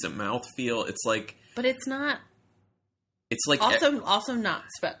has a decent mouthfeel. It's like, but it's not. It's like also not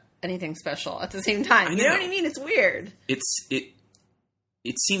anything special at the same time. You know what I mean? It's weird.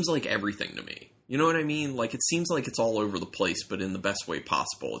 It seems like everything to me. You know what I mean? Like, it seems like it's all over the place, but in the best way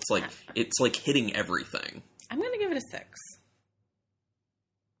possible. It's like hitting everything. I'm going to give it a 6.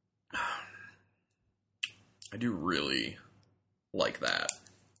 I do really like that.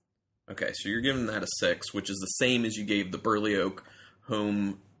 Okay, so you're giving that a 6, which is the same as you gave the Burley Oak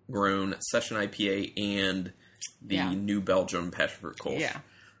Homegrown Session IPA and the New Belgium Passion Fruit Kolsch. Yeah.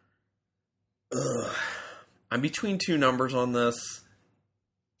 Ugh. I'm between two numbers on this.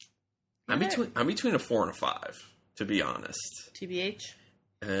 I'm between a 4 and a 5, to be honest. TBH?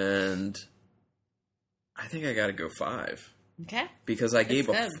 And I think I got to go 5. Okay. Because I gave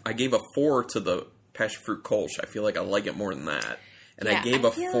a 4 to the passion fruit Kolsch. I feel like I like it more than that. And I gave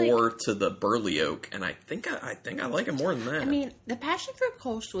a 4 to the Burley Oak, and I think I like it more than that. I mean, the passion fruit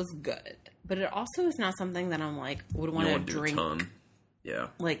Kolsch was good, but it also is not something that I'm like would want to drink. Do a ton. Yeah.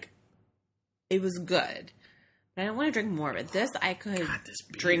 Like, it was good, but I don't want to drink more of it. This I could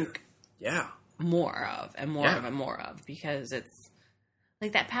drink. Yeah. More of and more of and more of, because it's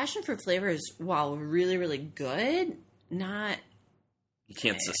like that passion fruit flavor is, while really, really good, not. You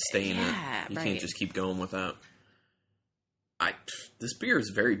can't sustain it. You can't just keep going with that. This beer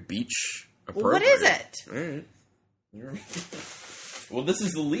is very beach appropriate. What is it? All right. Well, this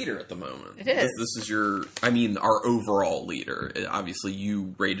is the leader at the moment. It is. This is our overall leader. Obviously,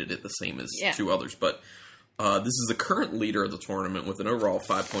 you rated it the same as 2 others, but this is the current leader of the tournament with an overall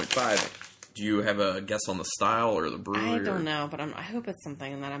 5.5. Do you have a guess on the style or the brewery? I don't know, but I hope it's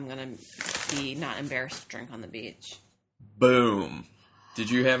something that I'm going to be not embarrassed to drink on the beach. Boom. Did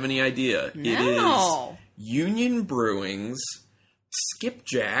you have any idea? No. It is Union Brewing's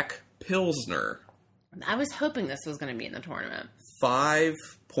Skipjack Pilsner. I was hoping this was going to be in the tournament.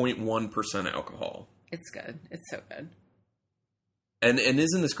 5.1% alcohol. It's good. It's so good. And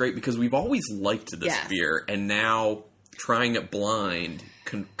isn't this great? Because we've always liked this beer, and now trying it blind,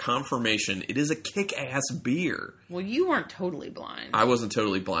 confirmation, it is a kick-ass beer. Well, you weren't totally blind. I wasn't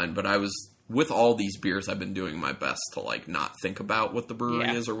totally blind, but I was... With all these beers, I've been doing my best to, like, not think about what the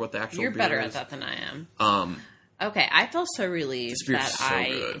brewery is or what the actual beer is. You're better at that than I am. Okay, I feel so relieved that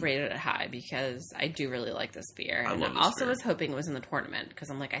I rated it high, because I do really like this beer. I love I this also beer. was hoping it was in the tournament, because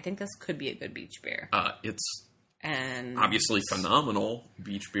I'm like, I think this could be a good beach beer. It's and obviously phenomenal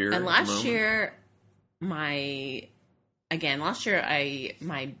beach beer. And last year, my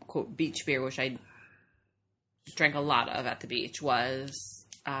quote beach beer, which I drank a lot of at the beach, was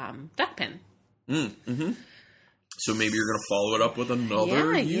Duckpin. Mm-hmm. So maybe you're going to follow it up with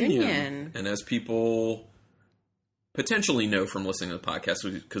another Union. And as people potentially know from listening to the podcast,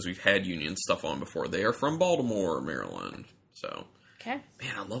 because we've had Union stuff on before, they are from Baltimore, Maryland. So, man,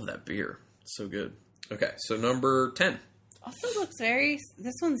 I love that beer. It's so good. Okay, so number 10. Also looks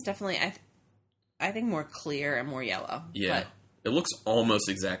this one's definitely, I think, more clear and more yellow. Yeah. But it looks almost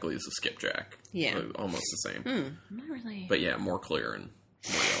exactly as a Skipjack. Yeah. Almost the same. Not really. But yeah, more clear and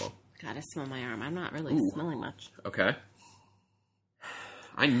more yellow. God, I smell my arm. I'm not really smelling much. Okay.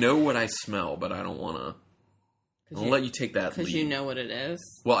 I know what I smell, but I don't want to... I'll let you take that lead. Because you know what it is?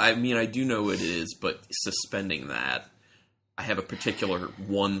 Well, I mean, I do know what it is, but suspending that, I have a particular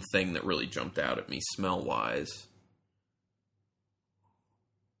one thing that really jumped out at me smell-wise.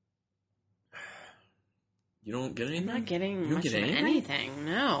 You don't get anything? I'm not getting much of anything,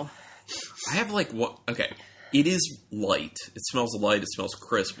 no. I have like what... Okay, it is light. It smells light, it smells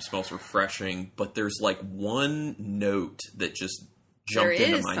crisp, it smells refreshing, but there's like one note that just jumped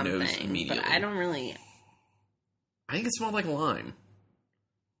into my nose immediately. But I don't really... I think it smelled like lime.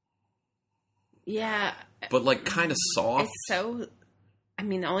 Yeah. But like kind of soft. It's so... I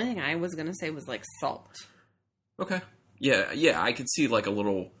mean, the only thing I was going to say was like salt. Okay. Yeah, I could see like a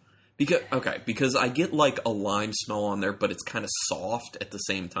little... Because I get like a lime smell on there, but it's kind of soft at the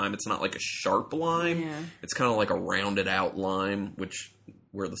same time. It's not like a sharp lime. Yeah. It's kind of like a rounded out lime,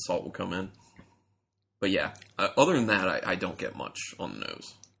 where the salt will come in. But yeah, other than that, I don't get much on the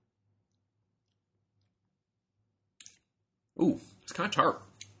nose. Ooh, it's kind of tart.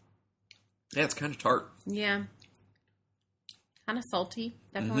 Yeah, it's kind of tart. Yeah. Kind of salty.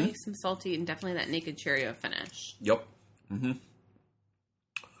 Definitely some salty, and definitely that Naked Cheerio finish. Yep. Mm-hmm.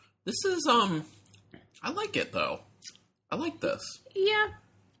 This is, I like it, though. I like this. Yeah.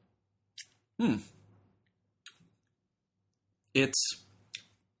 There's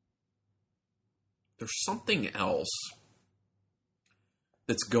something else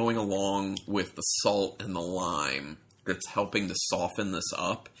that's going along with the salt and the lime that's helping to soften this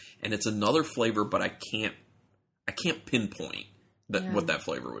up. And it's another flavor, but I can't pinpoint what that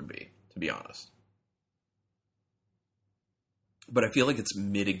flavor would be, to be honest. But I feel like it's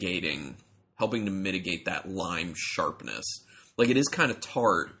helping to mitigate that lime sharpness. Like, it is kind of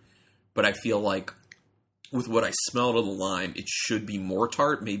tart, but I feel like with what I smelled of the lime, it should be more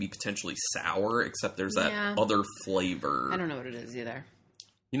tart, maybe potentially sour, except there's that other flavor. I don't know what it is either.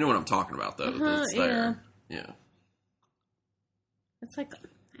 You know what I'm talking about, though. That's there. Yeah. It's like,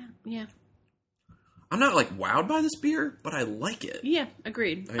 yeah. I'm not, like, wowed by this beer, but I like it. Yeah,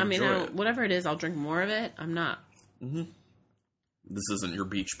 agreed. I mean, whatever it is, I'll drink more of it. I'm not. Mm-hmm. This isn't your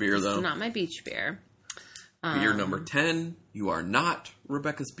beach beer, though. It's not my beach beer. Beer number 10, you are not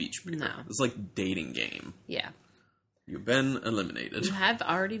Rebecca's beach beer. No. It's like dating game. Yeah. You've been eliminated. You have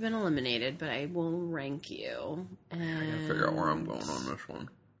already been eliminated, but I will rank you. And... I gotta figure out where I'm going on this one.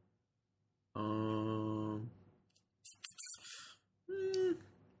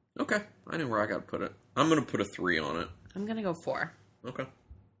 Okay. I know where I gotta put it. I'm gonna put a 3 on it. I'm gonna go 4. Okay.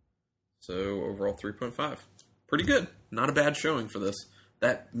 So, overall 3.5. Pretty good. Not a bad showing for this.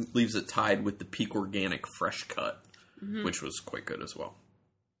 That leaves it tied with the Peak Organic Fresh Cut, which was quite good as well.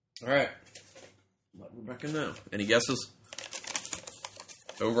 All right. Let Rebecca know. Any guesses?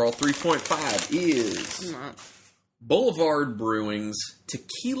 Overall 3.5 is Boulevard Brewing's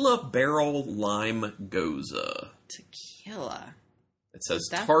Tequila Barrel Lime Goza. Tequila. It says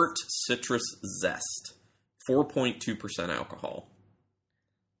tart citrus zest. 4.2% alcohol.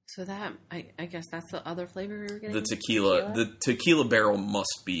 So that, I guess that's the other flavor we were getting? The tequila barrel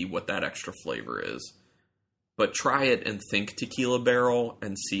must be what that extra flavor is. But try it and think tequila barrel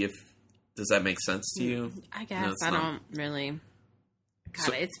and see if, does that make sense to you? I guess. No, don't really.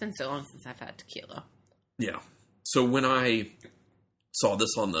 God, it's been so long since I've had tequila. Yeah. So when I saw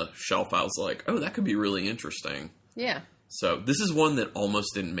this on the shelf, I was like, oh, that could be really interesting. Yeah. So this is one that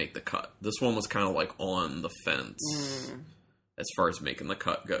almost didn't make the cut. This one was kind of like on the fence as far as making the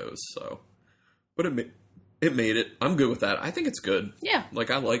cut goes. So, but it made it. I'm good with that. I think it's good. Yeah.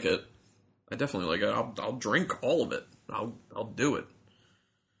 Like, I like it. I definitely like it. I'll drink all of it. I'll do it.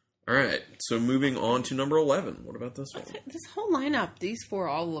 All right. So moving on to number 11. What about this one? This whole lineup, these 4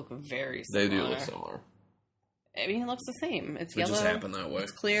 all look very similar. They do look similar. I mean, it looks the same. It's yellow. It just happened that way.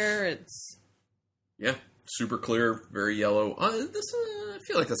 It's clear. Yeah. Super clear. Very yellow. I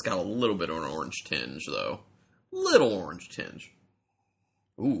feel like that's got a little bit of an orange tinge, though. Little orange tinge.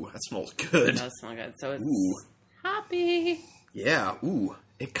 Ooh, that smells good. It does smell good. So it's hoppy. Yeah. Ooh.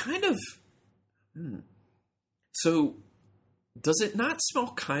 It kind of... So, does it not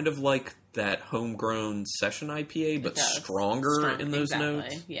smell kind of like that homegrown session IPA, but stronger in those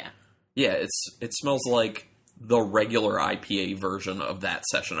notes? Yeah. Yeah, it smells like the regular IPA version of that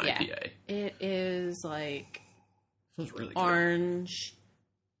session IPA. It is like it smells really orange,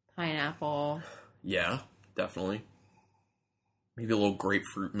 pineapple. Yeah, definitely. Maybe a little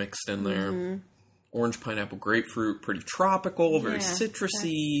grapefruit mixed in there. Orange, pineapple, grapefruit, pretty tropical, very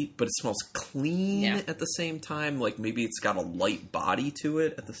citrusy, but it smells clean at the same time. Like maybe it's got a light body to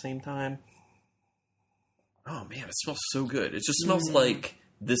it at the same time. Oh man, it smells so good. It just smells like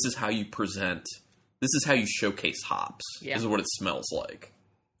this is how you present, this is how you showcase hops. Yeah. This is what it smells like.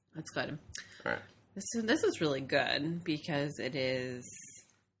 That's good. All right. This is really good because it is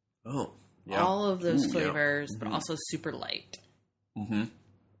all of those flavors, but also super light.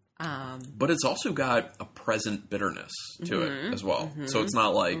 But it's also got a present bitterness to it as well. So it's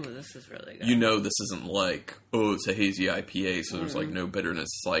not like, this is really good. You know, this isn't like, oh, it's a hazy IPA, so there's like no bitterness.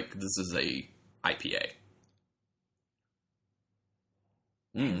 It's like, this is a IPA.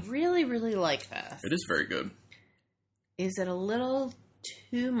 I really, really like this. It is very good. Is it a little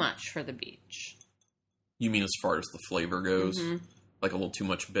too much for the beach? You mean as far as the flavor goes? Like a little too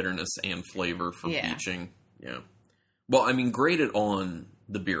much bitterness and flavor for beaching? Yeah. Well, I mean, grade it on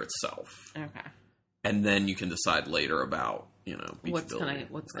the beer itself. Okay. And then you can decide later about, beachability.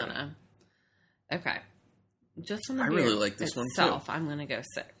 What's gonna... Okay. Just on the beer really like this itself, one, too. I'm gonna go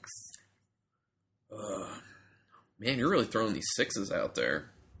 6. Man, you're really throwing these 6s out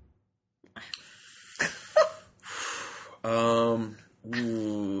there.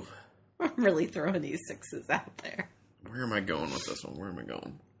 Ooh. I'm really throwing these 6s out there. Where am I going with this one? Where am I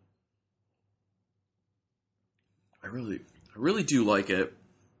going? I really do like it.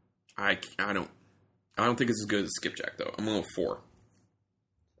 I don't think it's as good as Skipjack though. I'm going with 4.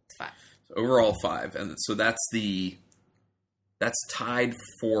 It's 5. So overall 5, and so that's tied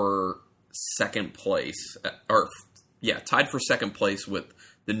for second place, tied for second place with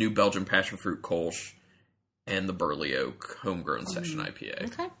the New Belgian Passion Fruit Kolsch and the Burley Oak Homegrown Session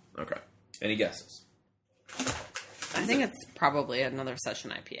IPA. Okay. Any guesses? I think it's probably another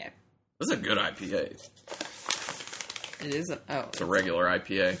Session IPA. This is a good IPA. It is. It's a regular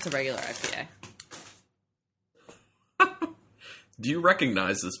IPA. It's a regular IPA. Do you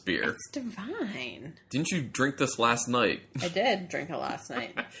recognize this beer? It's divine. Didn't you drink this last night? I did drink it last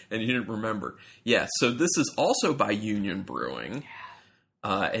night. And you didn't remember. Yeah, so this is also by Union Brewing.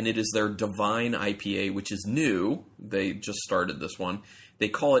 And it is their Divine IPA, which is new. They just started this one. They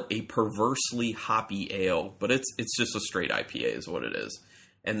call it a perversely hoppy ale, but it's just a straight IPA is what it is.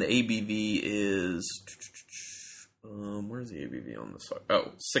 And the ABV is... where's the ABV on this side?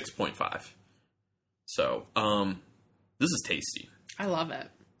 Oh, 6.5. So, this is tasty. I love it.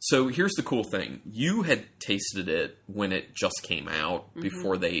 So here's the cool thing. You had tasted it when it just came out,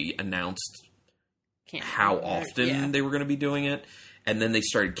 before they announced how often they were going to be doing it. And then they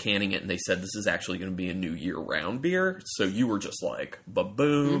started canning it, and they said this is actually going to be a new year-round beer. So you were just like,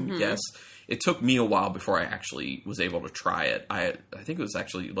 ba-boom, yes. It took me a while before I actually was able to try it. I think it was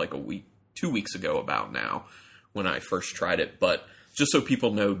actually like 2 weeks ago about now when I first tried it. But just so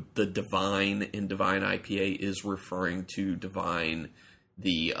people know, the Divine in Divine IPA is referring to Divine,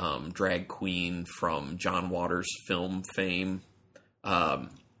 the drag queen from John Waters' film fame.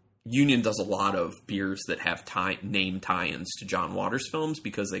 Union does a lot of beers that have name tie-ins to John Waters films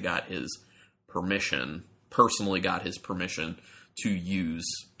because they got his permission, personally got his permission to use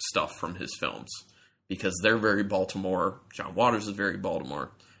stuff from his films. Because they're very Baltimore. John Waters is very Baltimore.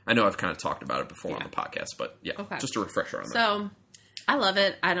 I know I've kind of talked about it before on the podcast, but just a refresher on that. So, I love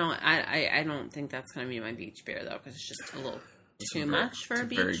it. I don't think that's going to be my beach beer, though, because it's just a little too much for a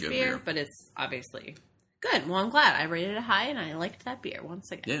beach beer, but it's obviously good. Well, I'm glad. I rated it high, and I liked that beer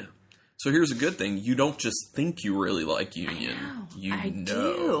once again. Yeah. So here's a good thing. You don't just think you really like Union. I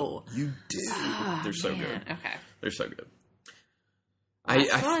know. You do. Oh, They're so good. Okay. They're so good.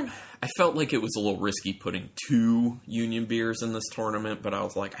 I felt like it was a little risky putting 2 Union beers in this tournament, but I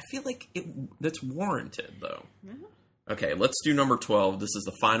was like, I feel like that's warranted, though. Mm-hmm. Okay, let's do number 12. This is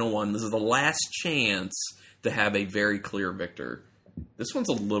the final one. This is the last chance to have a very clear victor. This one's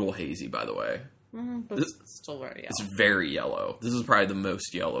a little hazy, by the way. But it's still very yellow. It's very yellow. This is probably the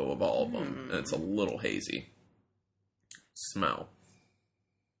most yellow of all of them, and it's a little hazy. Smell.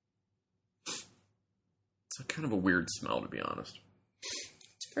 It's kind of a weird smell, to be honest.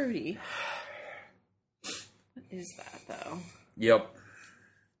 It's fruity. What is that, though? Yep.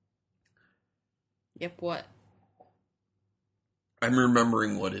 Yep, what? I'm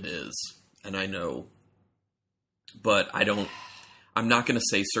remembering what it is, and I know, but I'm not going to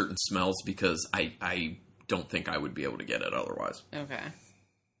say certain smells because I don't think I would be able to get it otherwise. Okay.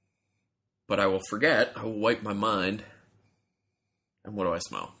 But I will forget. I will wipe my mind. And what do I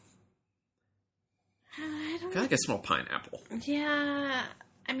smell? I don't I feel like I smell pineapple. Yeah.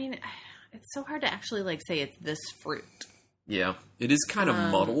 I mean, it's so hard to actually, say it's this fruit. Yeah. It is kind of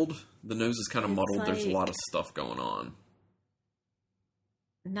muddled. The nose is kind of muddled. There's a lot of stuff going on.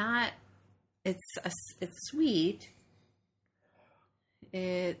 It's sweet.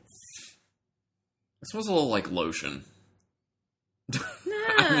 It smells a little like lotion. Nah.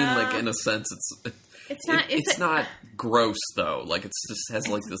 I mean, in a sense, it's not. It's not gross though. It just has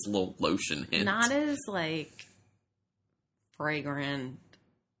this little lotion hint. Not as fragrant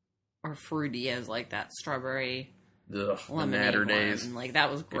or fruity as that strawberry lemonade days. That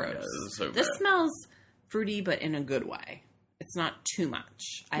was gross. Yeah, was so this smells fruity, but in a good way. It's not too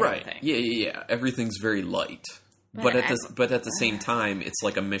much. I don't think. Yeah. Everything's very light. But at the same time, it's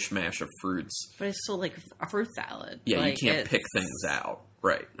like a mishmash of fruits. But it's still like a fruit salad. Yeah, you can't pick things out.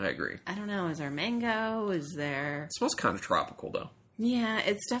 Right, I agree. I don't know. Is there mango? Is there... It smells kind of tropical, though. Yeah,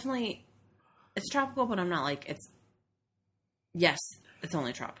 it's definitely... It's tropical, but I'm not it's... Yes, it's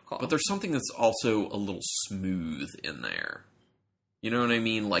only tropical. But there's something that's also a little smooth in there. You know what I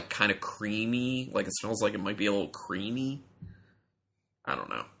mean? Kind of creamy. It smells like it might be a little creamy. I don't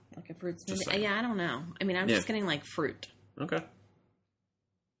know. Like a fruit smoothie? Yeah, I don't know. I mean, I'm just getting fruit. Okay.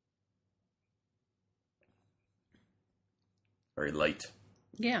 Very light.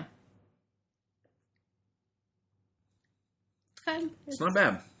 Yeah. It's good. It's not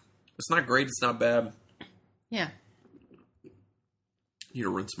bad. It's not great. It's not bad. Yeah. Need to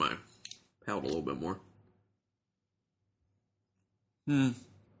rinse my palate a little bit more.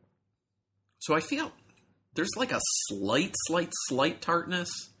 So I feel there's a slight tartness.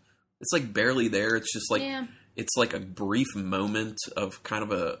 It's barely there. It's just it's a brief moment of kind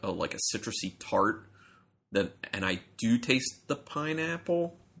of a citrusy tart and I do taste the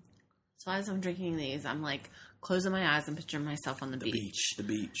pineapple. So as I'm drinking these, I'm closing my eyes and picturing myself on the beach. The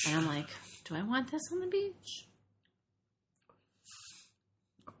beach. And I'm do I want this on the beach?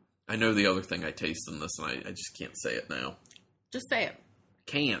 I know the other thing I taste in this, and I just can't say it now. Just say it.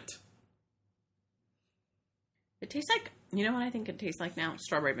 Can't. It tastes you know what I think it tastes like now?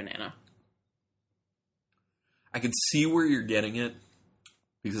 Strawberry banana. I can see where you're getting it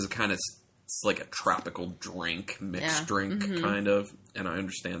because it's like a tropical drink, mixed drink kind of, and I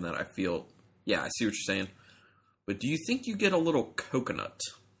understand that. I see what you're saying. But do you think you get a little coconut?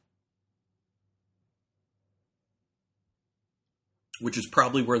 Which is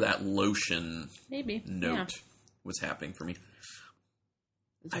probably where that lotion note was happening for me.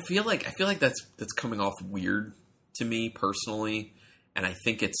 I feel like that's coming off weird to me personally, and I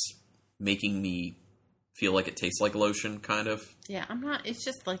think it's making me feel like it tastes like lotion, kind of. Yeah, I'm not. It's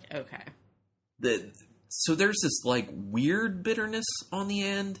just okay. So there's this weird bitterness on the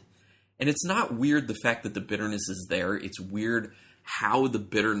end, And it's not weird the fact that the bitterness is there. It's weird how the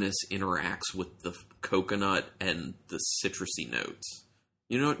bitterness interacts with the coconut and the citrusy notes.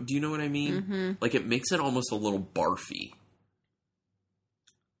 Do you know what I mean? Mm-hmm. Like, it makes it almost a little barfy.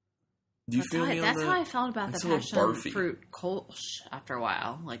 Do you feel me on that? That's how I felt about It's the a little passion barfy. fruit Kolsch after a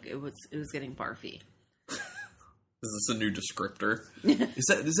while. Like, it was getting barfy. Is this a new descriptor? Is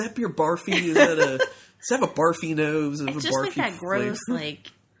that beer barfy? Does it have a barfy nose? It's just like that gross,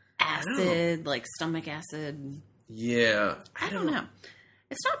 like, acid, like stomach acid. Yeah. I don't know.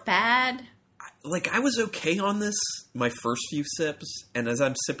 It's not bad. Like, I was okay on this my first few sips, and as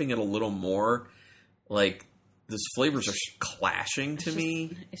I'm sipping it a little more, like, those flavors are clashing to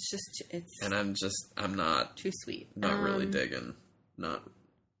me. And I'm not too sweet. Not really digging.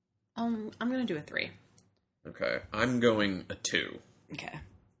 I'm gonna do a 3. Okay. I'm going a 2. Okay.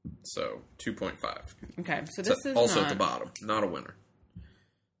 So 2.5. Okay. So this is also at the bottom. Not a winner.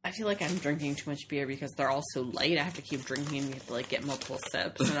 I feel like I'm drinking too much beer because they're all so light. I have to keep drinking. You have to, like, get multiple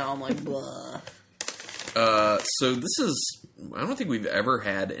sips. And now I'm like, blah. So this is... I don't think we've ever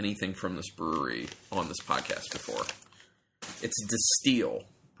had anything from this brewery on this podcast before. It's Distill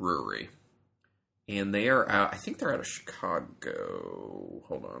Brewery. And they are out... I think they're out of Chicago.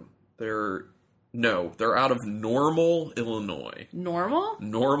 Hold on. They're out of Normal, Illinois. Normal?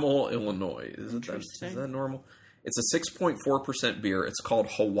 Normal, Illinois. Is that normal? It's a 6.4% beer. It's called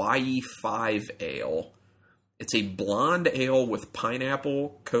Hawaii 5 Ale. It's a blonde ale with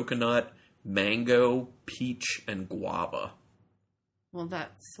pineapple, coconut, mango, peach, and guava. Well,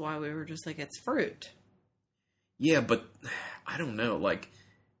 that's why we were just like, it's fruit. Yeah, but I don't know. Like,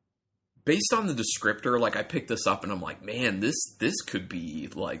 based on the descriptor, like, I picked this up and I'm like, man, this could be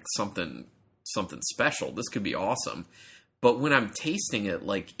like something special. This could be awesome. But when I'm tasting it,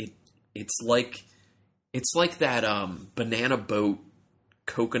 like, it's like that Banana Boat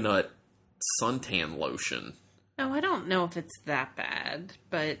coconut suntan lotion. No, I don't know if it's that bad,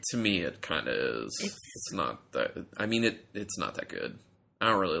 but to me it kind of is. It's not that. I mean, it's not that good. I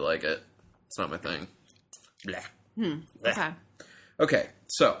don't really like it. It's not my thing. Blah. Okay. Okay,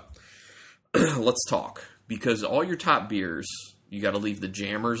 so let's talk, because all your top beers, you got to leave the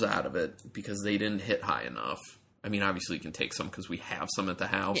jammers out of it because they didn't hit high enough. I mean, obviously you can take some because we have some at the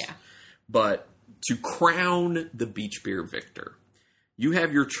house. Yeah. But to crown the beach beer victor, you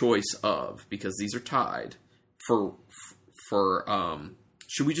have your choice of, because these are tied, for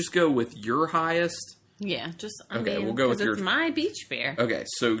should we just go with your highest? Yeah, we'll go with your... It's my beach beer. Okay,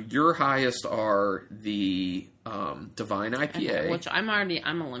 so your highest are the Divine IPA. Okay, which I'm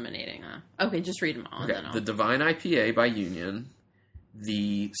eliminating. Okay, just read them all. Okay, the Divine IPA by Union,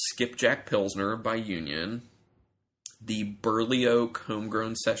 the Skipjack Pilsner by Union, the Burley Oak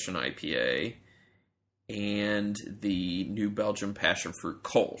Homegrown Session IPA, and the New Belgium Passion Fruit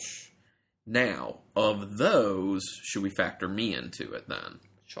Kolsch. Now, of those, should we factor me into it then?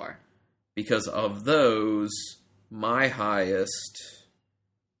 Sure. Because of those, my highest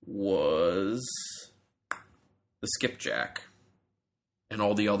was the Skipjack. And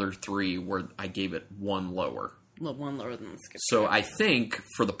all the other three I gave it one lower. One lower than the Skipjack. So I think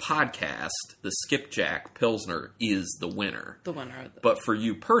for the podcast, the Skipjack Pilsner is the winner. The winner. But for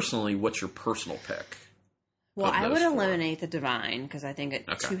you personally, what's your personal pick? Well, I would eliminate the Divine because I think it's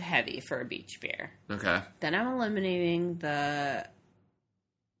Okay. too heavy for a beach beer. Okay. Then I'm eliminating the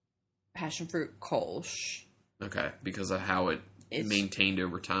Passion Fruit Kolsch. Okay, because of how it's maintained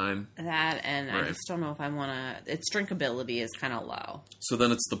over time. That, and Right. I just don't know if I want to... Its drinkability is kind of low. So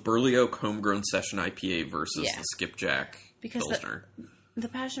then it's the Burley Oak Homegrown Session IPA versus the Skipjack Because Pilsner. The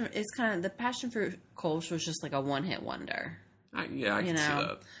Passion Fruit Kolsch was just like a one-hit wonder. I can see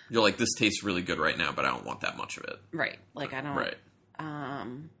that. You're like, this tastes really good right now, but I don't want that much of it. Right. Like, I don't... Right.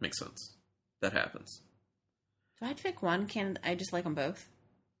 Um, Makes sense. That happens. Do I have to pick one? Can I just like them both?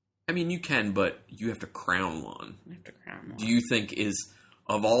 I mean, you can, but you have to crown one. I have to crown one. Do you think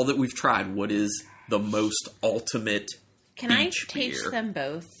of all that we've tried, what is the most ultimate Can I beach taste beer? them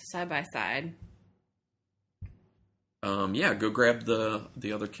both side by side? Yeah, go grab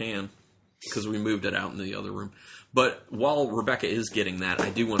the other can, because we moved it out in the other room. But while Rebecca is getting that, I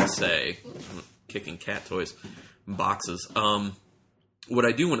do want to say, I'm kicking cat toys in boxes. What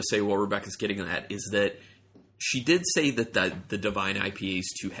I do want to say while Rebecca's getting that is that she did say that the Divine IPA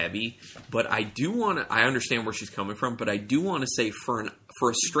is too heavy, but I do want to... I understand where she's coming from, but I do want to say for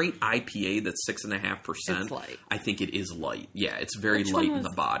a straight IPA that's 6.5%, It's light. I think it is light. Yeah, it's very light in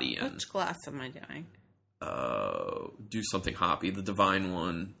the body. Which glass am I doing? Do something hoppy. The Divine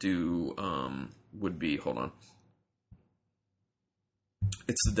one would be... Hold on.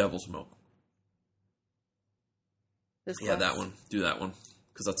 It's the Devil's Milk. This Yeah, glass? that one. Do that one.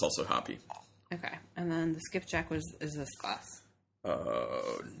 because that's also hoppy. Okay. And then the skipjack is this glass?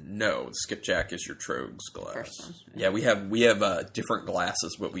 No, the skipjack is your Trogs glass. First one. Yeah, we have different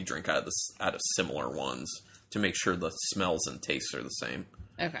glasses, but we drink out of similar ones to make sure the smells and tastes are the same.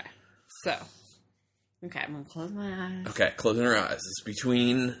 Okay. So, okay, I'm going to close my eyes. Okay, closing her eyes. It's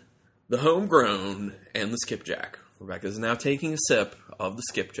between the homegrown and the skipjack. Rebecca's now taking a sip of the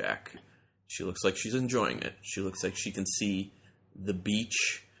skipjack. She looks like she's enjoying it. She looks like she can see the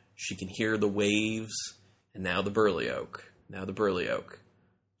beach. She can hear the waves. And now the burley oak.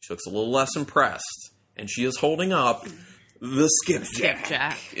 She looks a little less impressed. And she is holding up the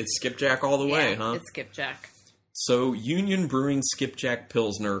skipjack. It's skipjack all the way, huh? It's skipjack. So, Union Brewing Skipjack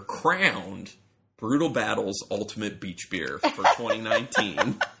Pilsner crowned Brutal Battle's Ultimate Beach Beer for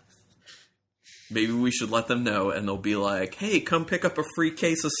 2019. Maybe we should let them know, and they'll be like, hey, come pick up a free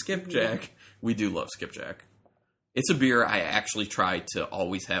case of Skipjack. We do love Skipjack. It's a beer I actually try to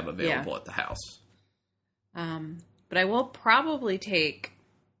always have available at the house. But I will probably take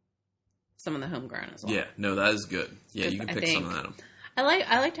some of the homegrown as well. Yeah, no, that is good. Yeah, you can pick some of that up.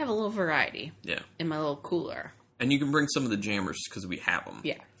 I like to have a little variety. Yeah. In my little cooler. And you can bring some of the jammers because we have them.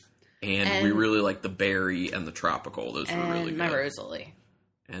 Yeah. And we really like the berry and the tropical. Those were really good. And my Rosalie.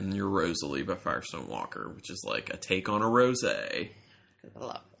 And your Rosalie by Firestone Walker, which is like a take on a rosé. I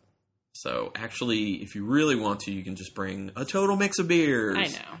love it. So, actually, if you really want to, you can just bring a total mix of beers. I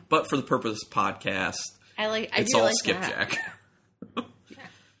know. But for the purpose of this podcast, it's all skipjack.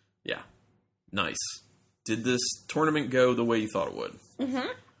 Yeah. Nice. Did this tournament go the way you thought it would? Mm-hmm.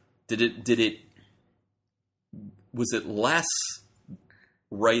 Was it less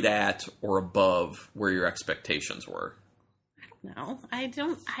right at or above where your expectations were? No, I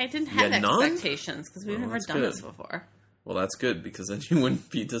didn't have expectations because we've never done this before. Well, that's good because then you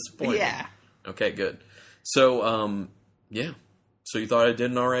wouldn't be disappointed. Yeah. Okay, good. So, yeah. So you thought I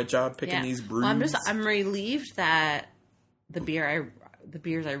did an all right job picking these brews? Well, I'm relieved that the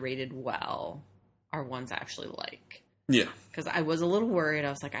beers I rated well are ones I actually like. Yeah. Because I was a little worried. I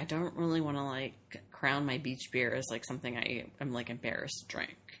was like, I don't really want to crown my beach beer as something I'm embarrassed to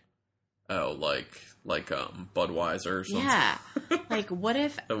drink. Oh, like Budweiser or something. Yeah. What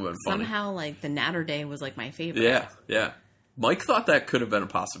if somehow the Natter Day was my favorite? Yeah, yeah. Mike thought that could have been a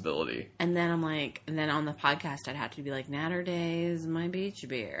possibility. And then and then on the podcast I'd have to be Natter Day is my beach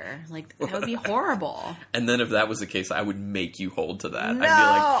beer. That would be horrible. And then if that was the case, I would make you hold to that. No,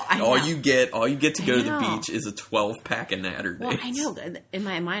 I'd be all you get to go to the beach is a 12-pack of Natter Days. Well, I know. In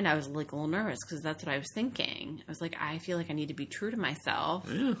my mind, I was a little nervous because that's what I was thinking. I was I feel like I need to be true to myself.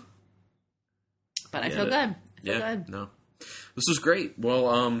 Yeah. But I feel good. I feel good. No. This was great.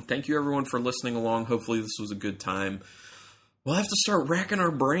 Well, thank you everyone for listening along. Hopefully this was a good time. We'll have to start racking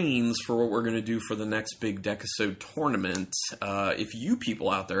our brains for what we're going to do for the next big Decasode tournament. If you people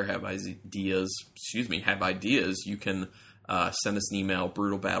out there have ideas, you can send us an email,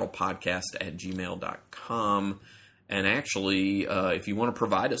 brutalbattlepodcast@gmail.com. And actually, if you want to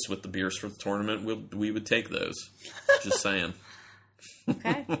provide us with the beers for the tournament, we would take those. Just saying.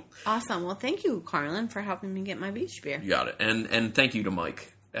 Okay. Awesome. Well, thank you, Carlin, for helping me get my beach beer. You got it. And thank you to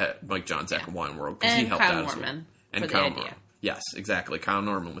Mike at Mike Johnzak of Wine World because he helped Kyle out as well. Norman And for Kyle the Norman. idea. Yes, exactly. Kyle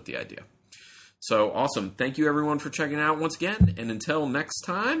Norman with the idea. So awesome. Thank you everyone for checking out once again. And until next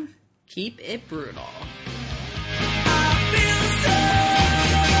time, keep it brutal.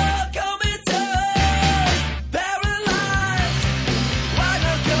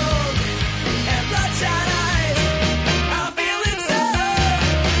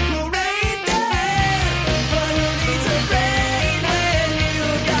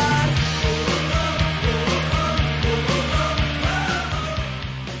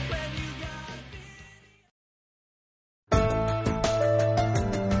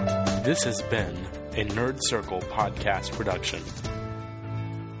 This has been a Nerd Circle podcast production.